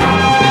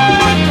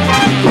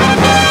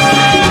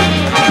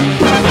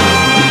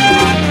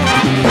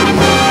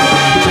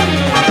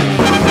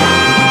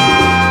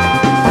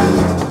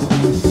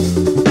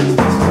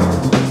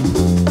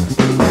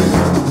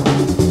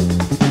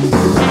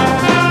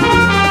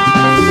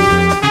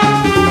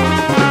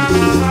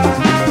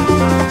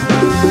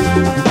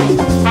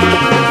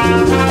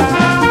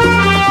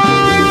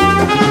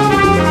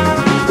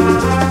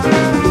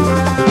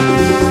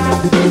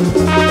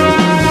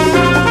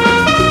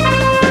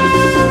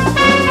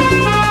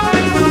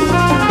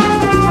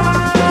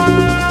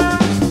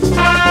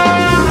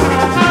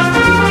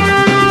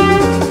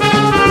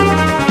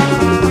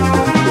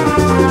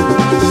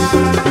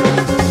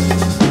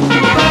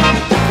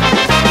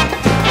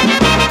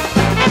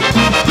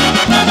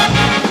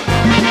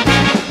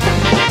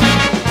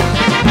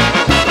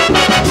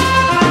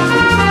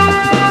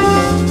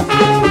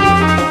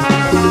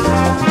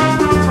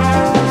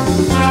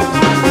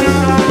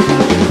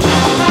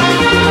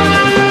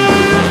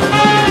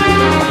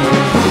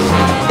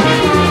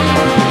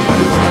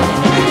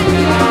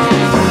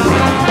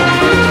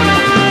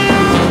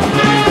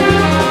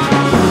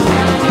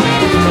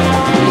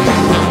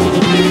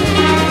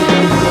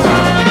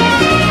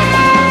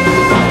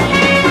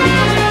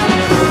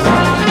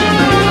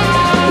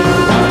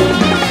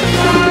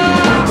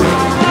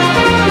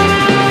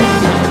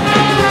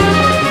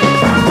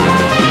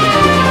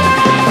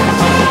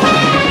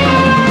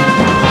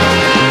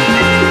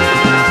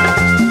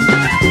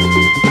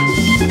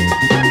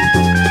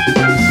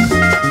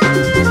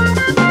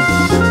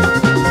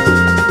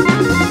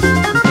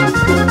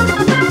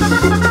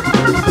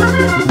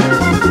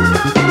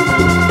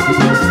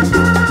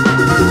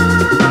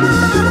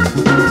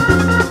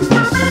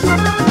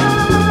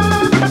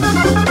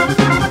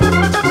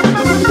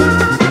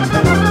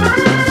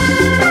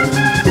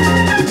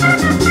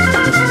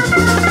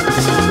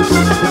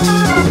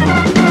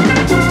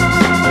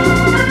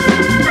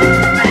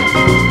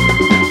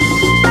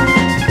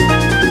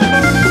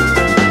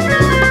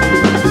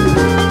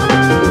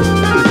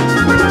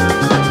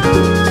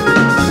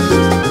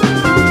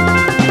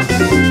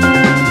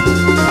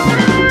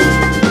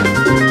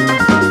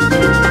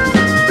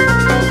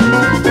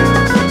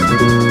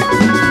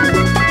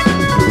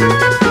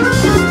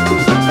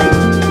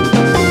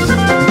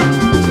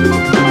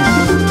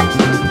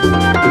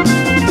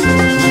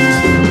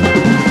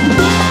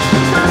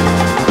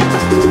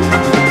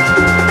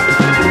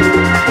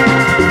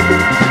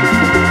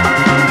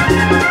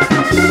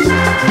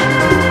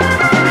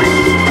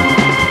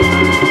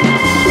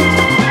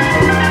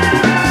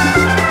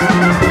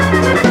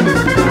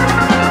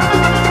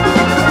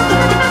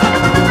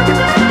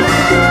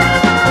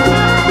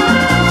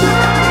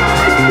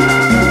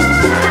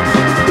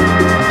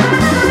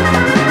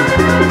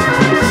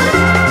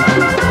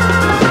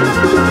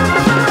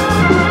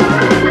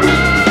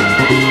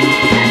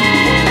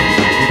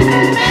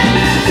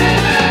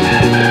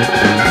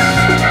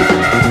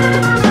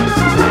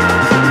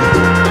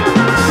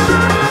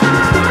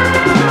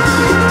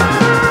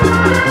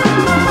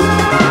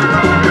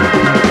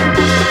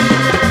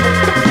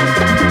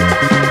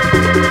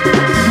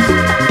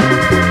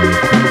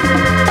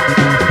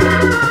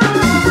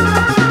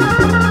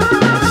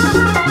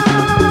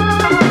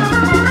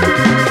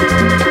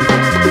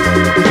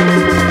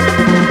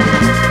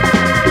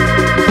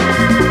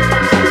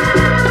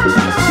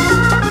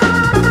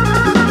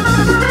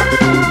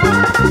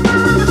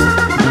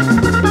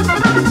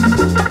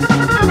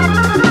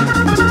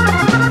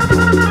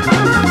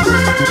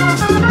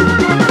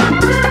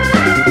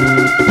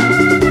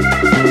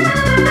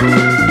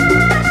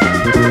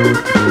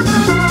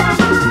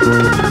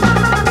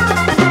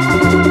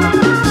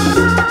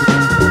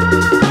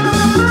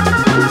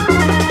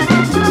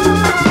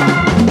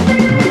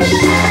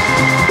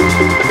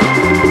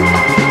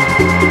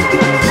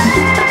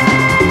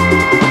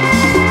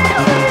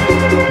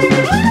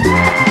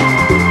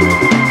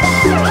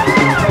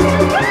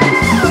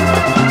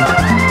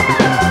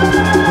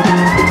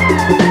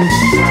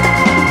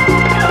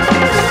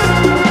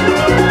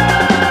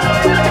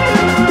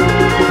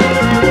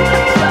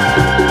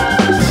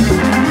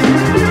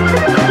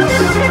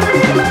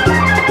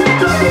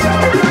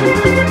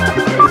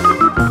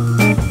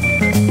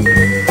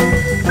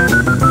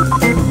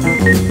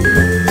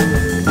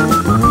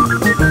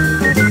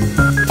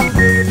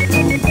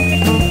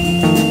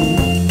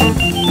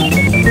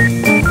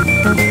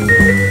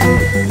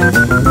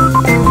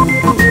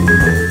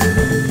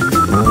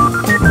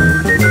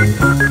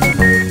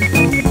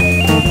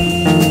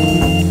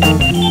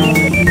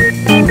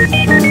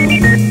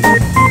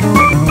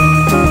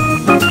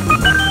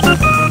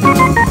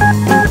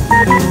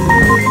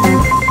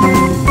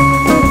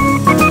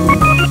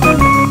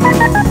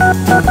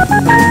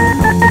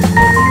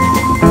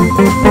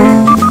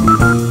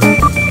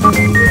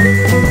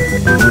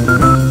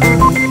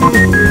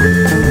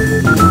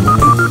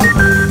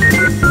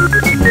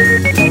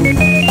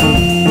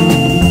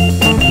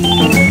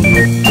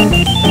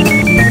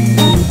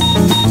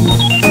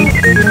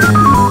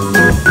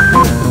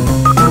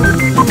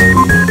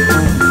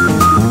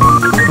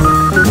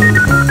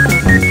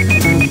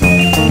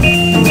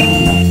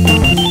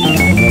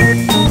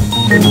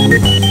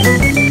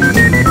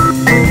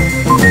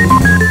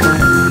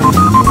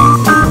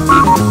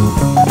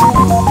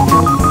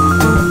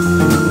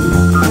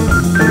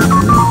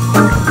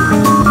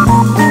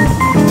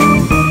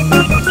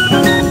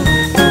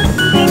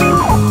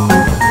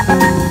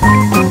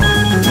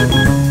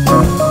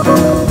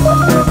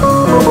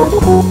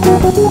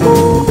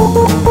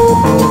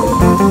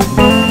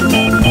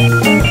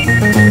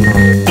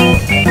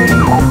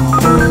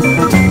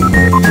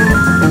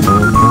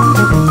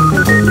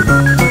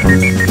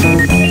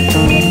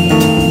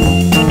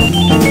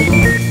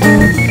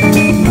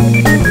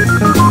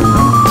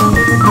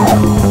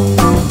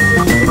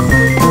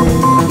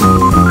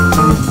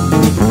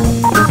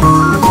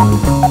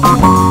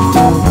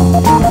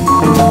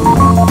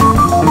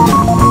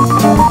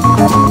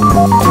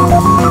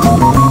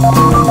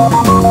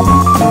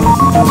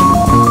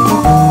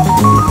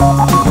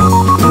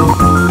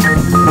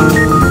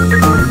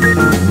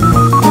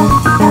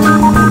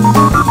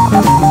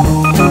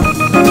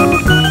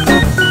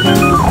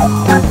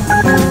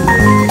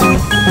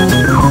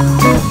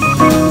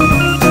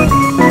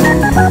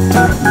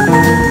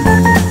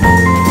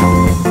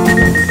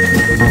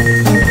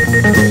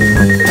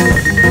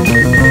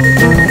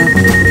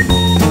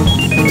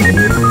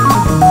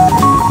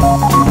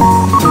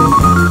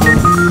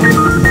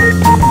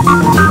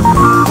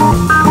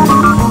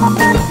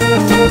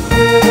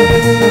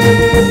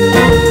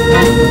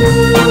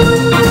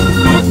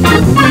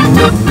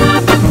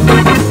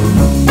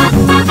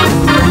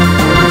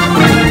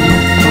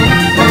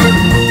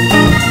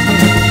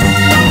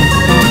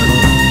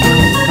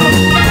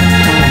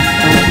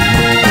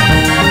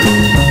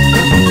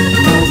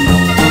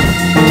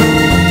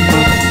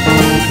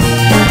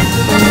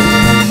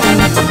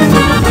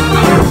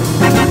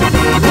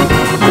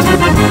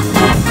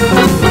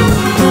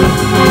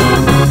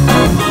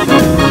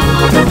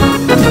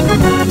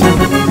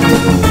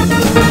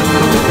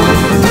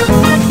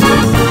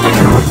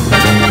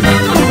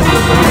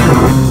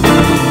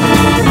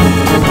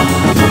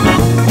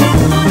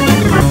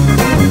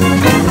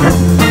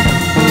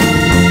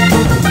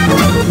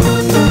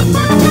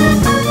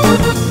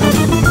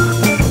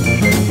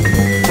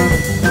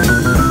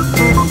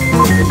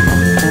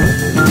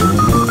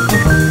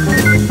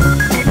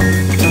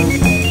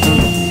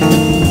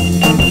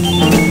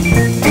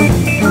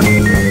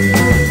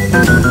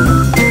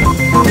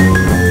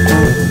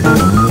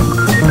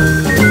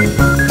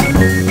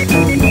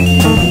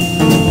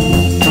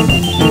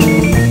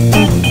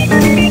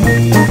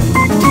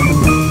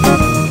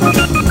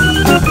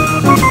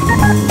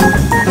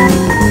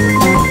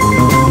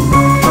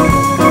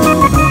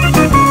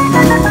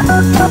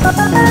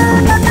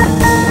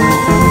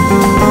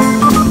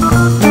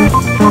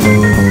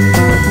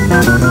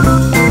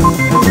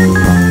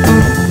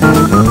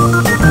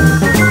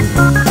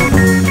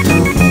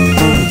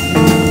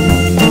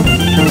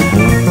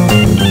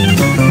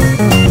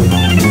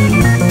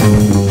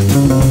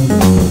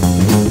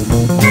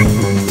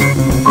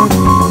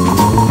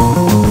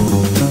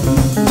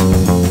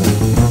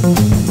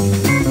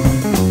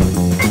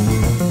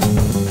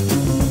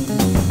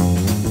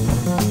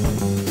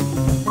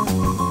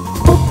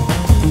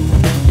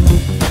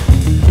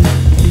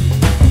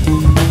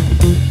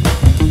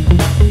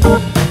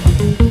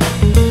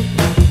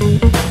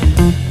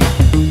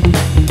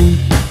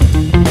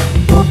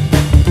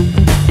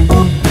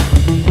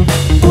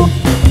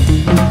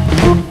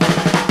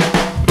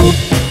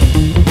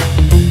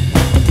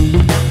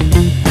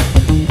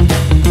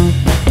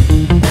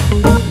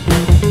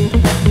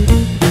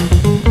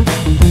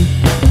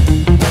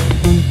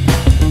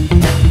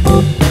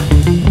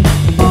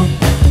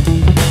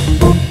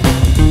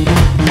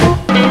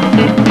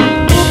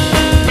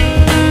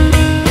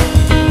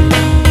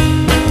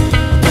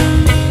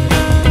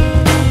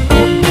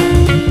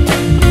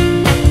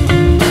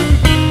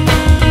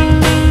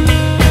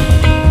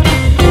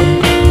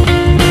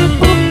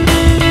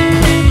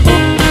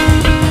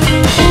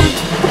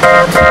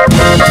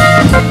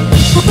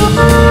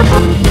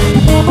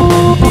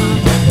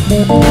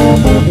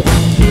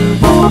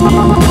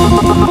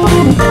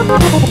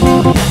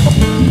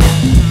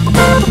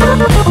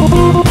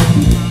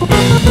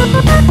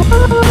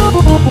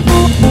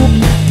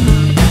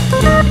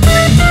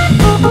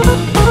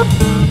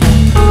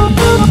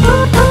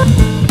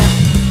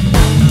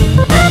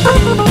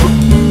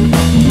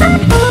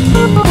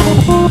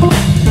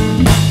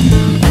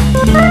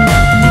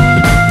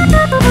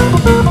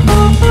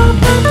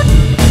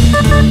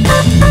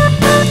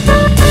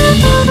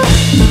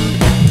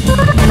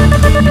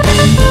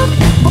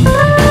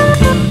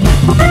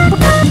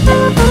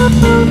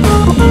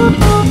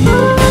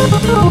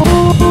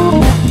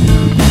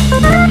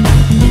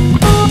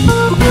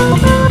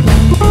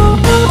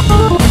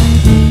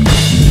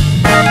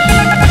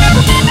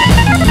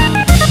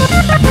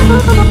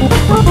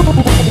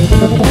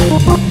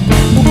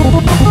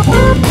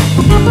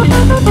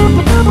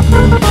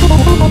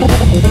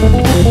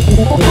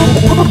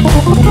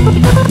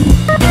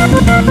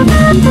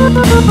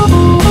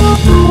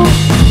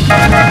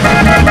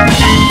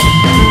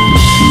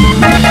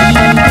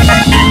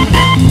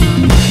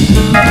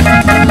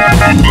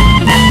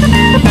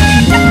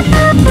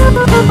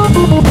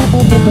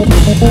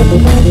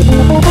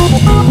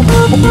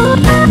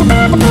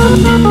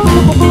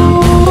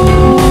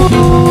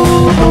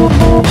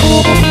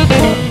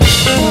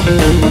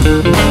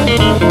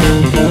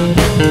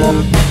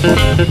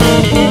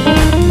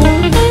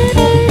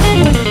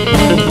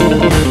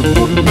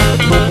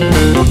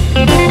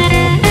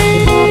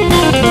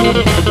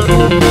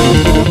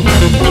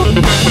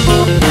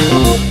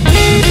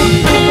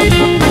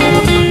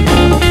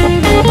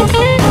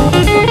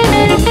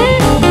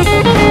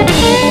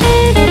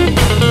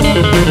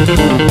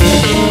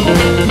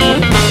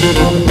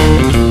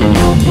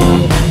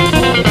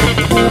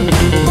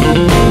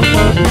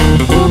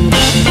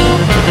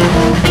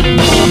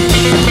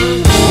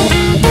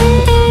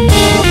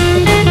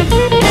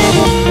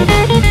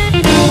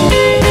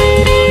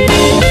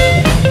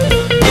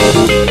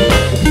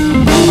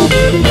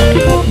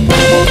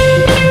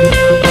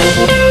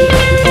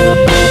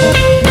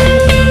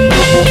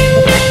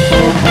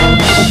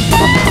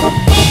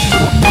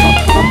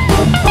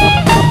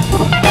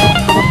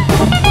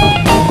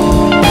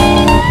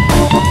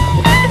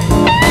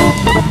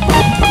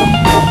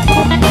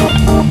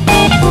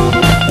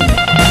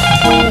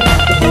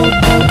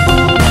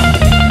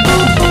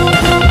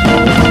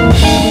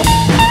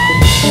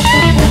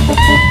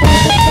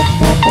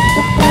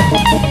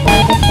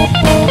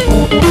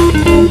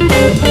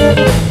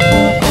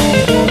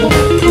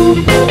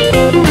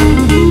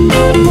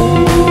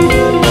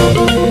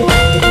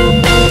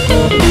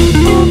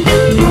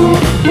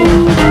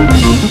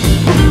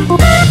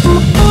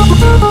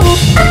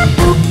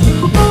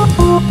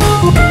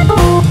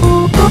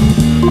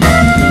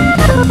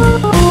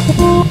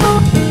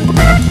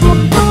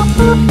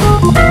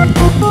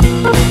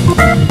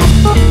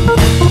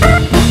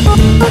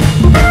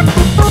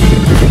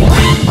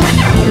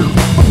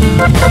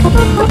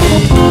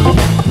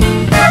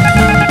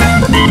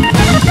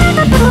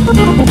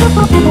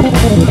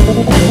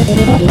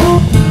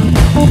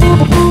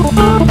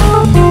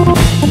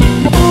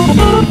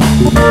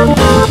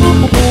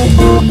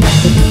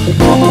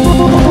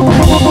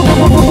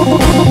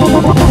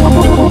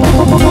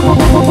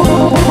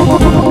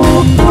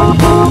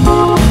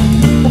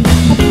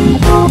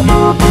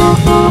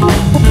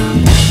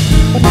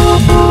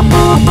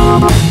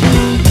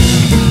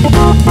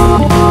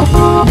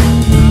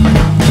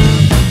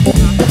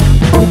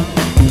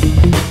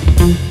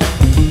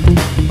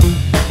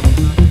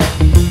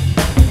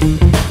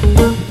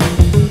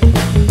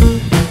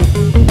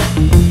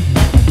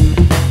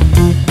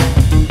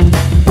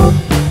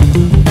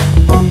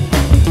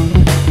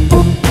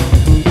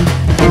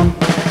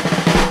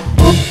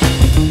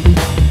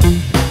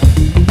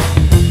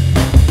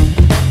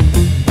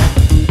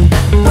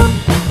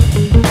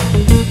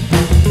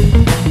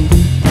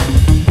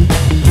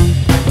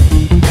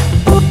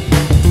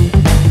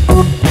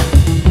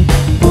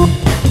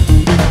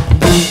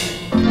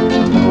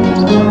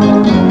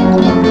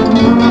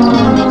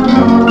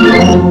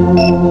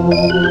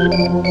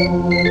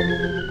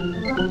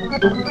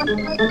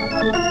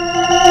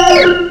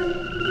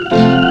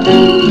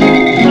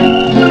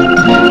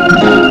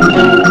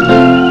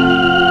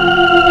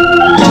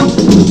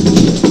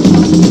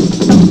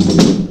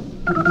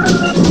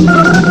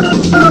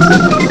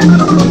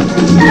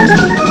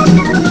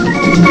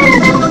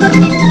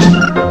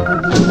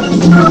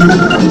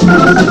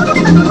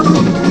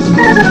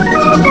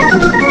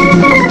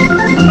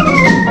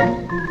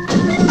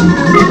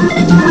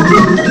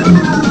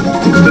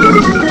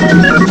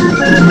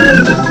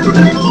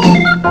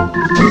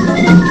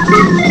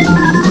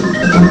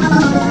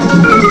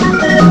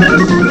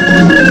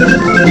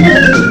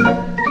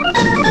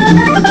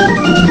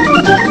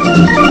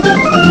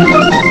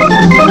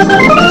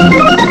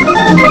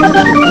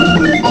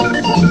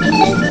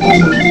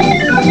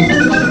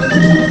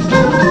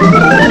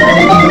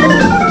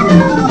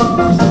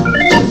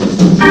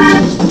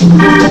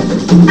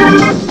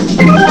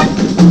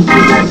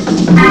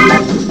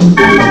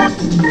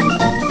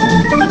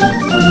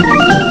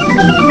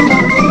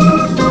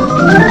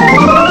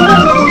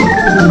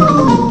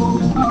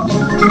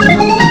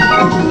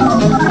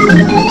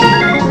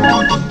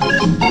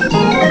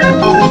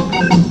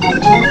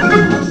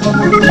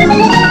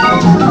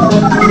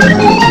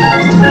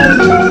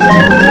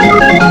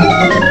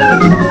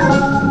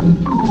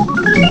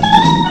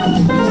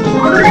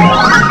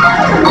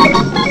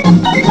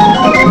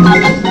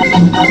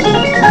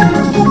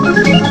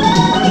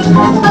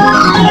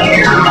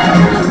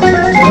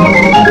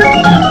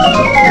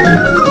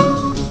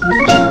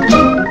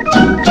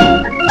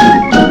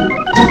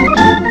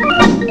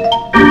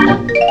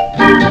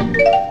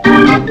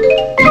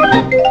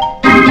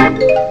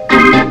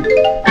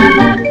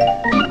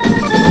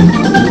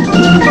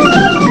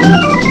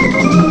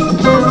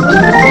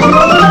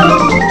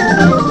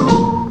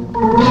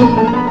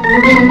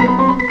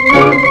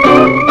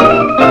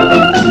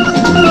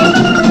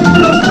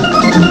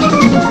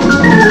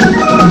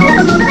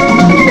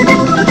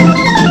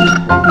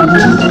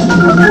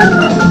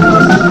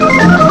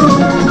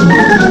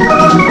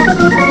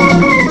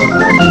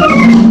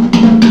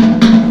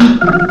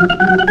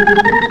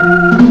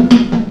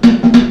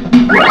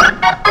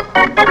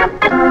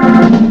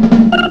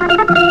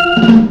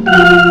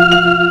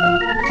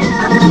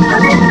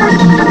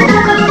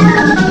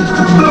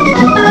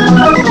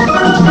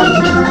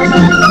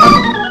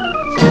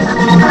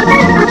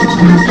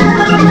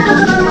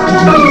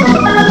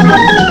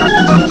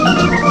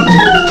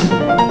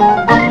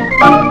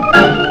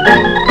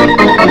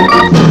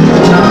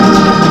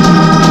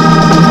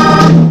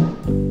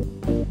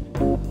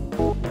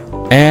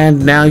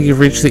 now you've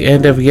reached the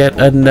end of yet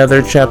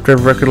another chapter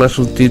of Record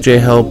Lessons with DJ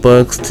Hell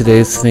Books.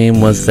 Today's theme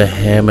was the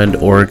Hammond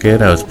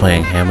organ. I was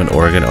playing Hammond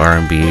organ,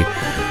 R&B,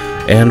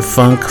 and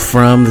funk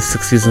from the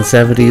 60s and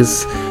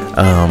 70s.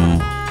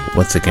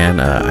 Once again,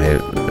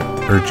 I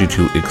urge you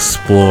to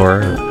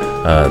explore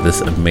this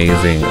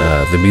amazing,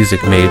 the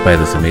music made by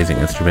this amazing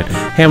instrument.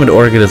 Hammond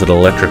organ is an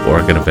electric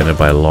organ invented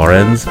by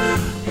Lorenz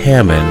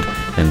Hammond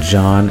and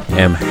John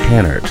M.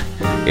 Hannert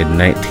in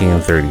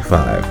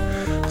 1935.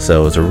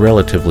 So it's a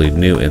relatively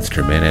new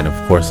instrument, and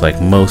of course,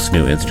 like most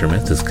new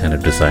instruments, it's kind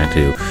of designed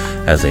to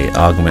as a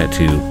augment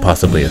to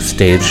possibly a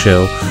stage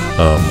show,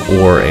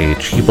 or a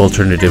cheap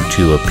alternative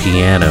to a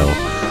piano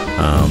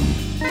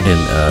in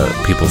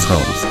people's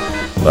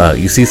homes.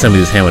 You see some of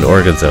these Hammond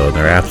organs though, and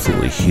they're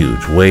absolutely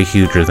huge, way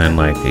huger than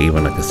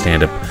even a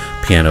stand-up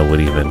piano would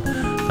even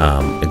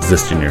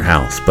exist in your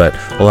house. But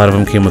a lot of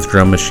them came with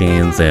drum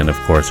machines, and of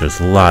course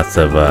there's lots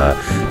of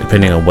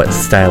depending on what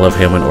style of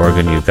Hammond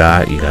organ you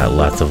got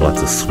lots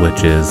of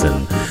switches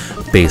and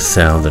bass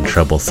sounds and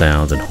treble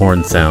sounds and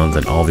horn sounds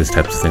and all these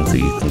types of things that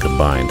you can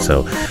combine.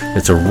 So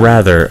it's a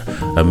rather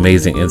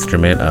amazing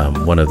instrument,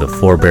 one of the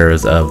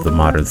forebears of the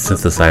modern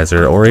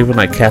synthesizer, or even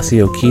like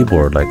Casio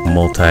keyboard, like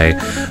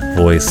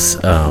multi-voice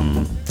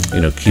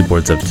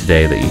keyboards of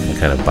today that you can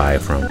kind of buy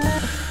from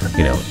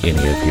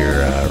any of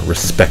your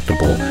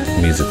respectable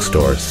music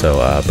stores.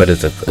 So but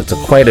it's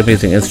a quite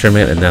amazing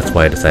instrument, and that's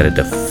why I decided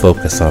to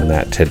focus on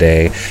that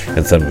today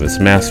and some of its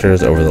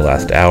masters. Over the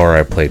last hour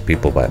I played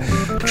people by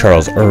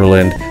Charles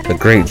Earland, the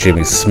great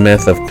Jimmy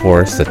Smith, of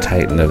course, the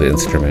titan of the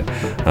instrument,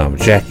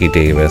 Jackie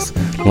Davis,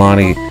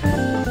 Lonnie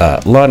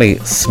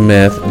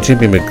Smith,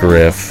 Jimmy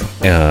McGriff,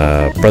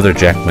 Brother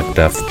Jack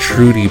McDuff,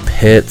 Trudy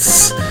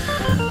Pitts,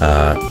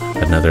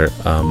 another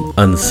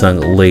unsung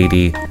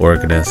lady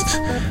organist.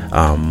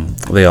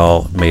 They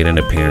all made an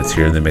appearance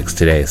here in the mix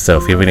today. So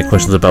if you have any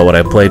questions about what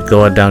I played,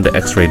 go on down to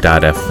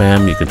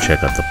xray.fm. You can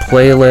check out the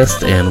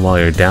playlist, and while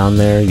you're down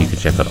there, you can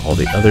check out all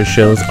the other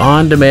shows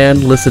on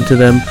demand. Listen to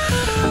them.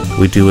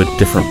 We do a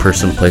different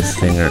person, place,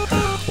 thing,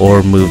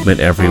 or movement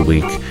every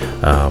week,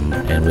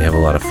 and we have a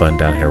lot of fun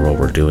down here while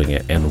we're doing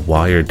it. And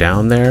while you're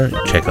down there,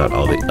 check out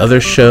all the other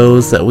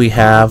shows that we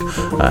have.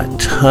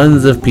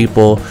 Tons of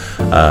people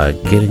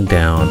getting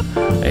down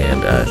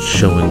and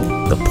showing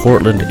the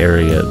Portland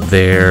area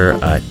their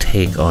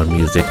take on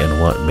music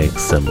and what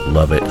makes them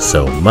love it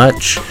so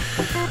much.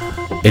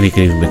 And you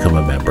can even become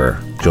a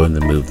member, join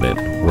the movement.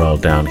 We're all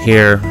down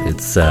here.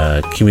 It's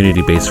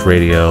community-based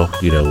radio.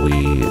 We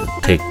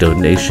take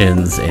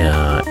donations,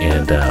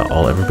 and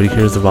everybody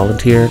here is a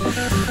volunteer,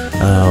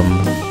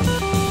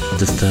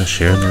 just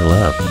sharing their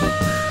love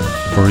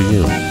for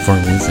you, for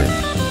music,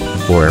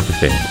 for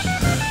everything.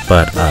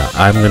 But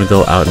I'm gonna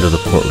go out into the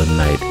Portland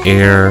night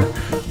air.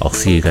 I'll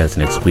see you guys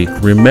next week.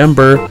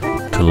 Remember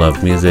to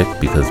love music,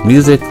 because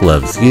music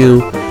loves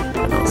you,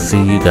 and I'll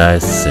see you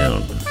guys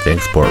soon.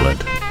 Thanks,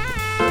 Portland.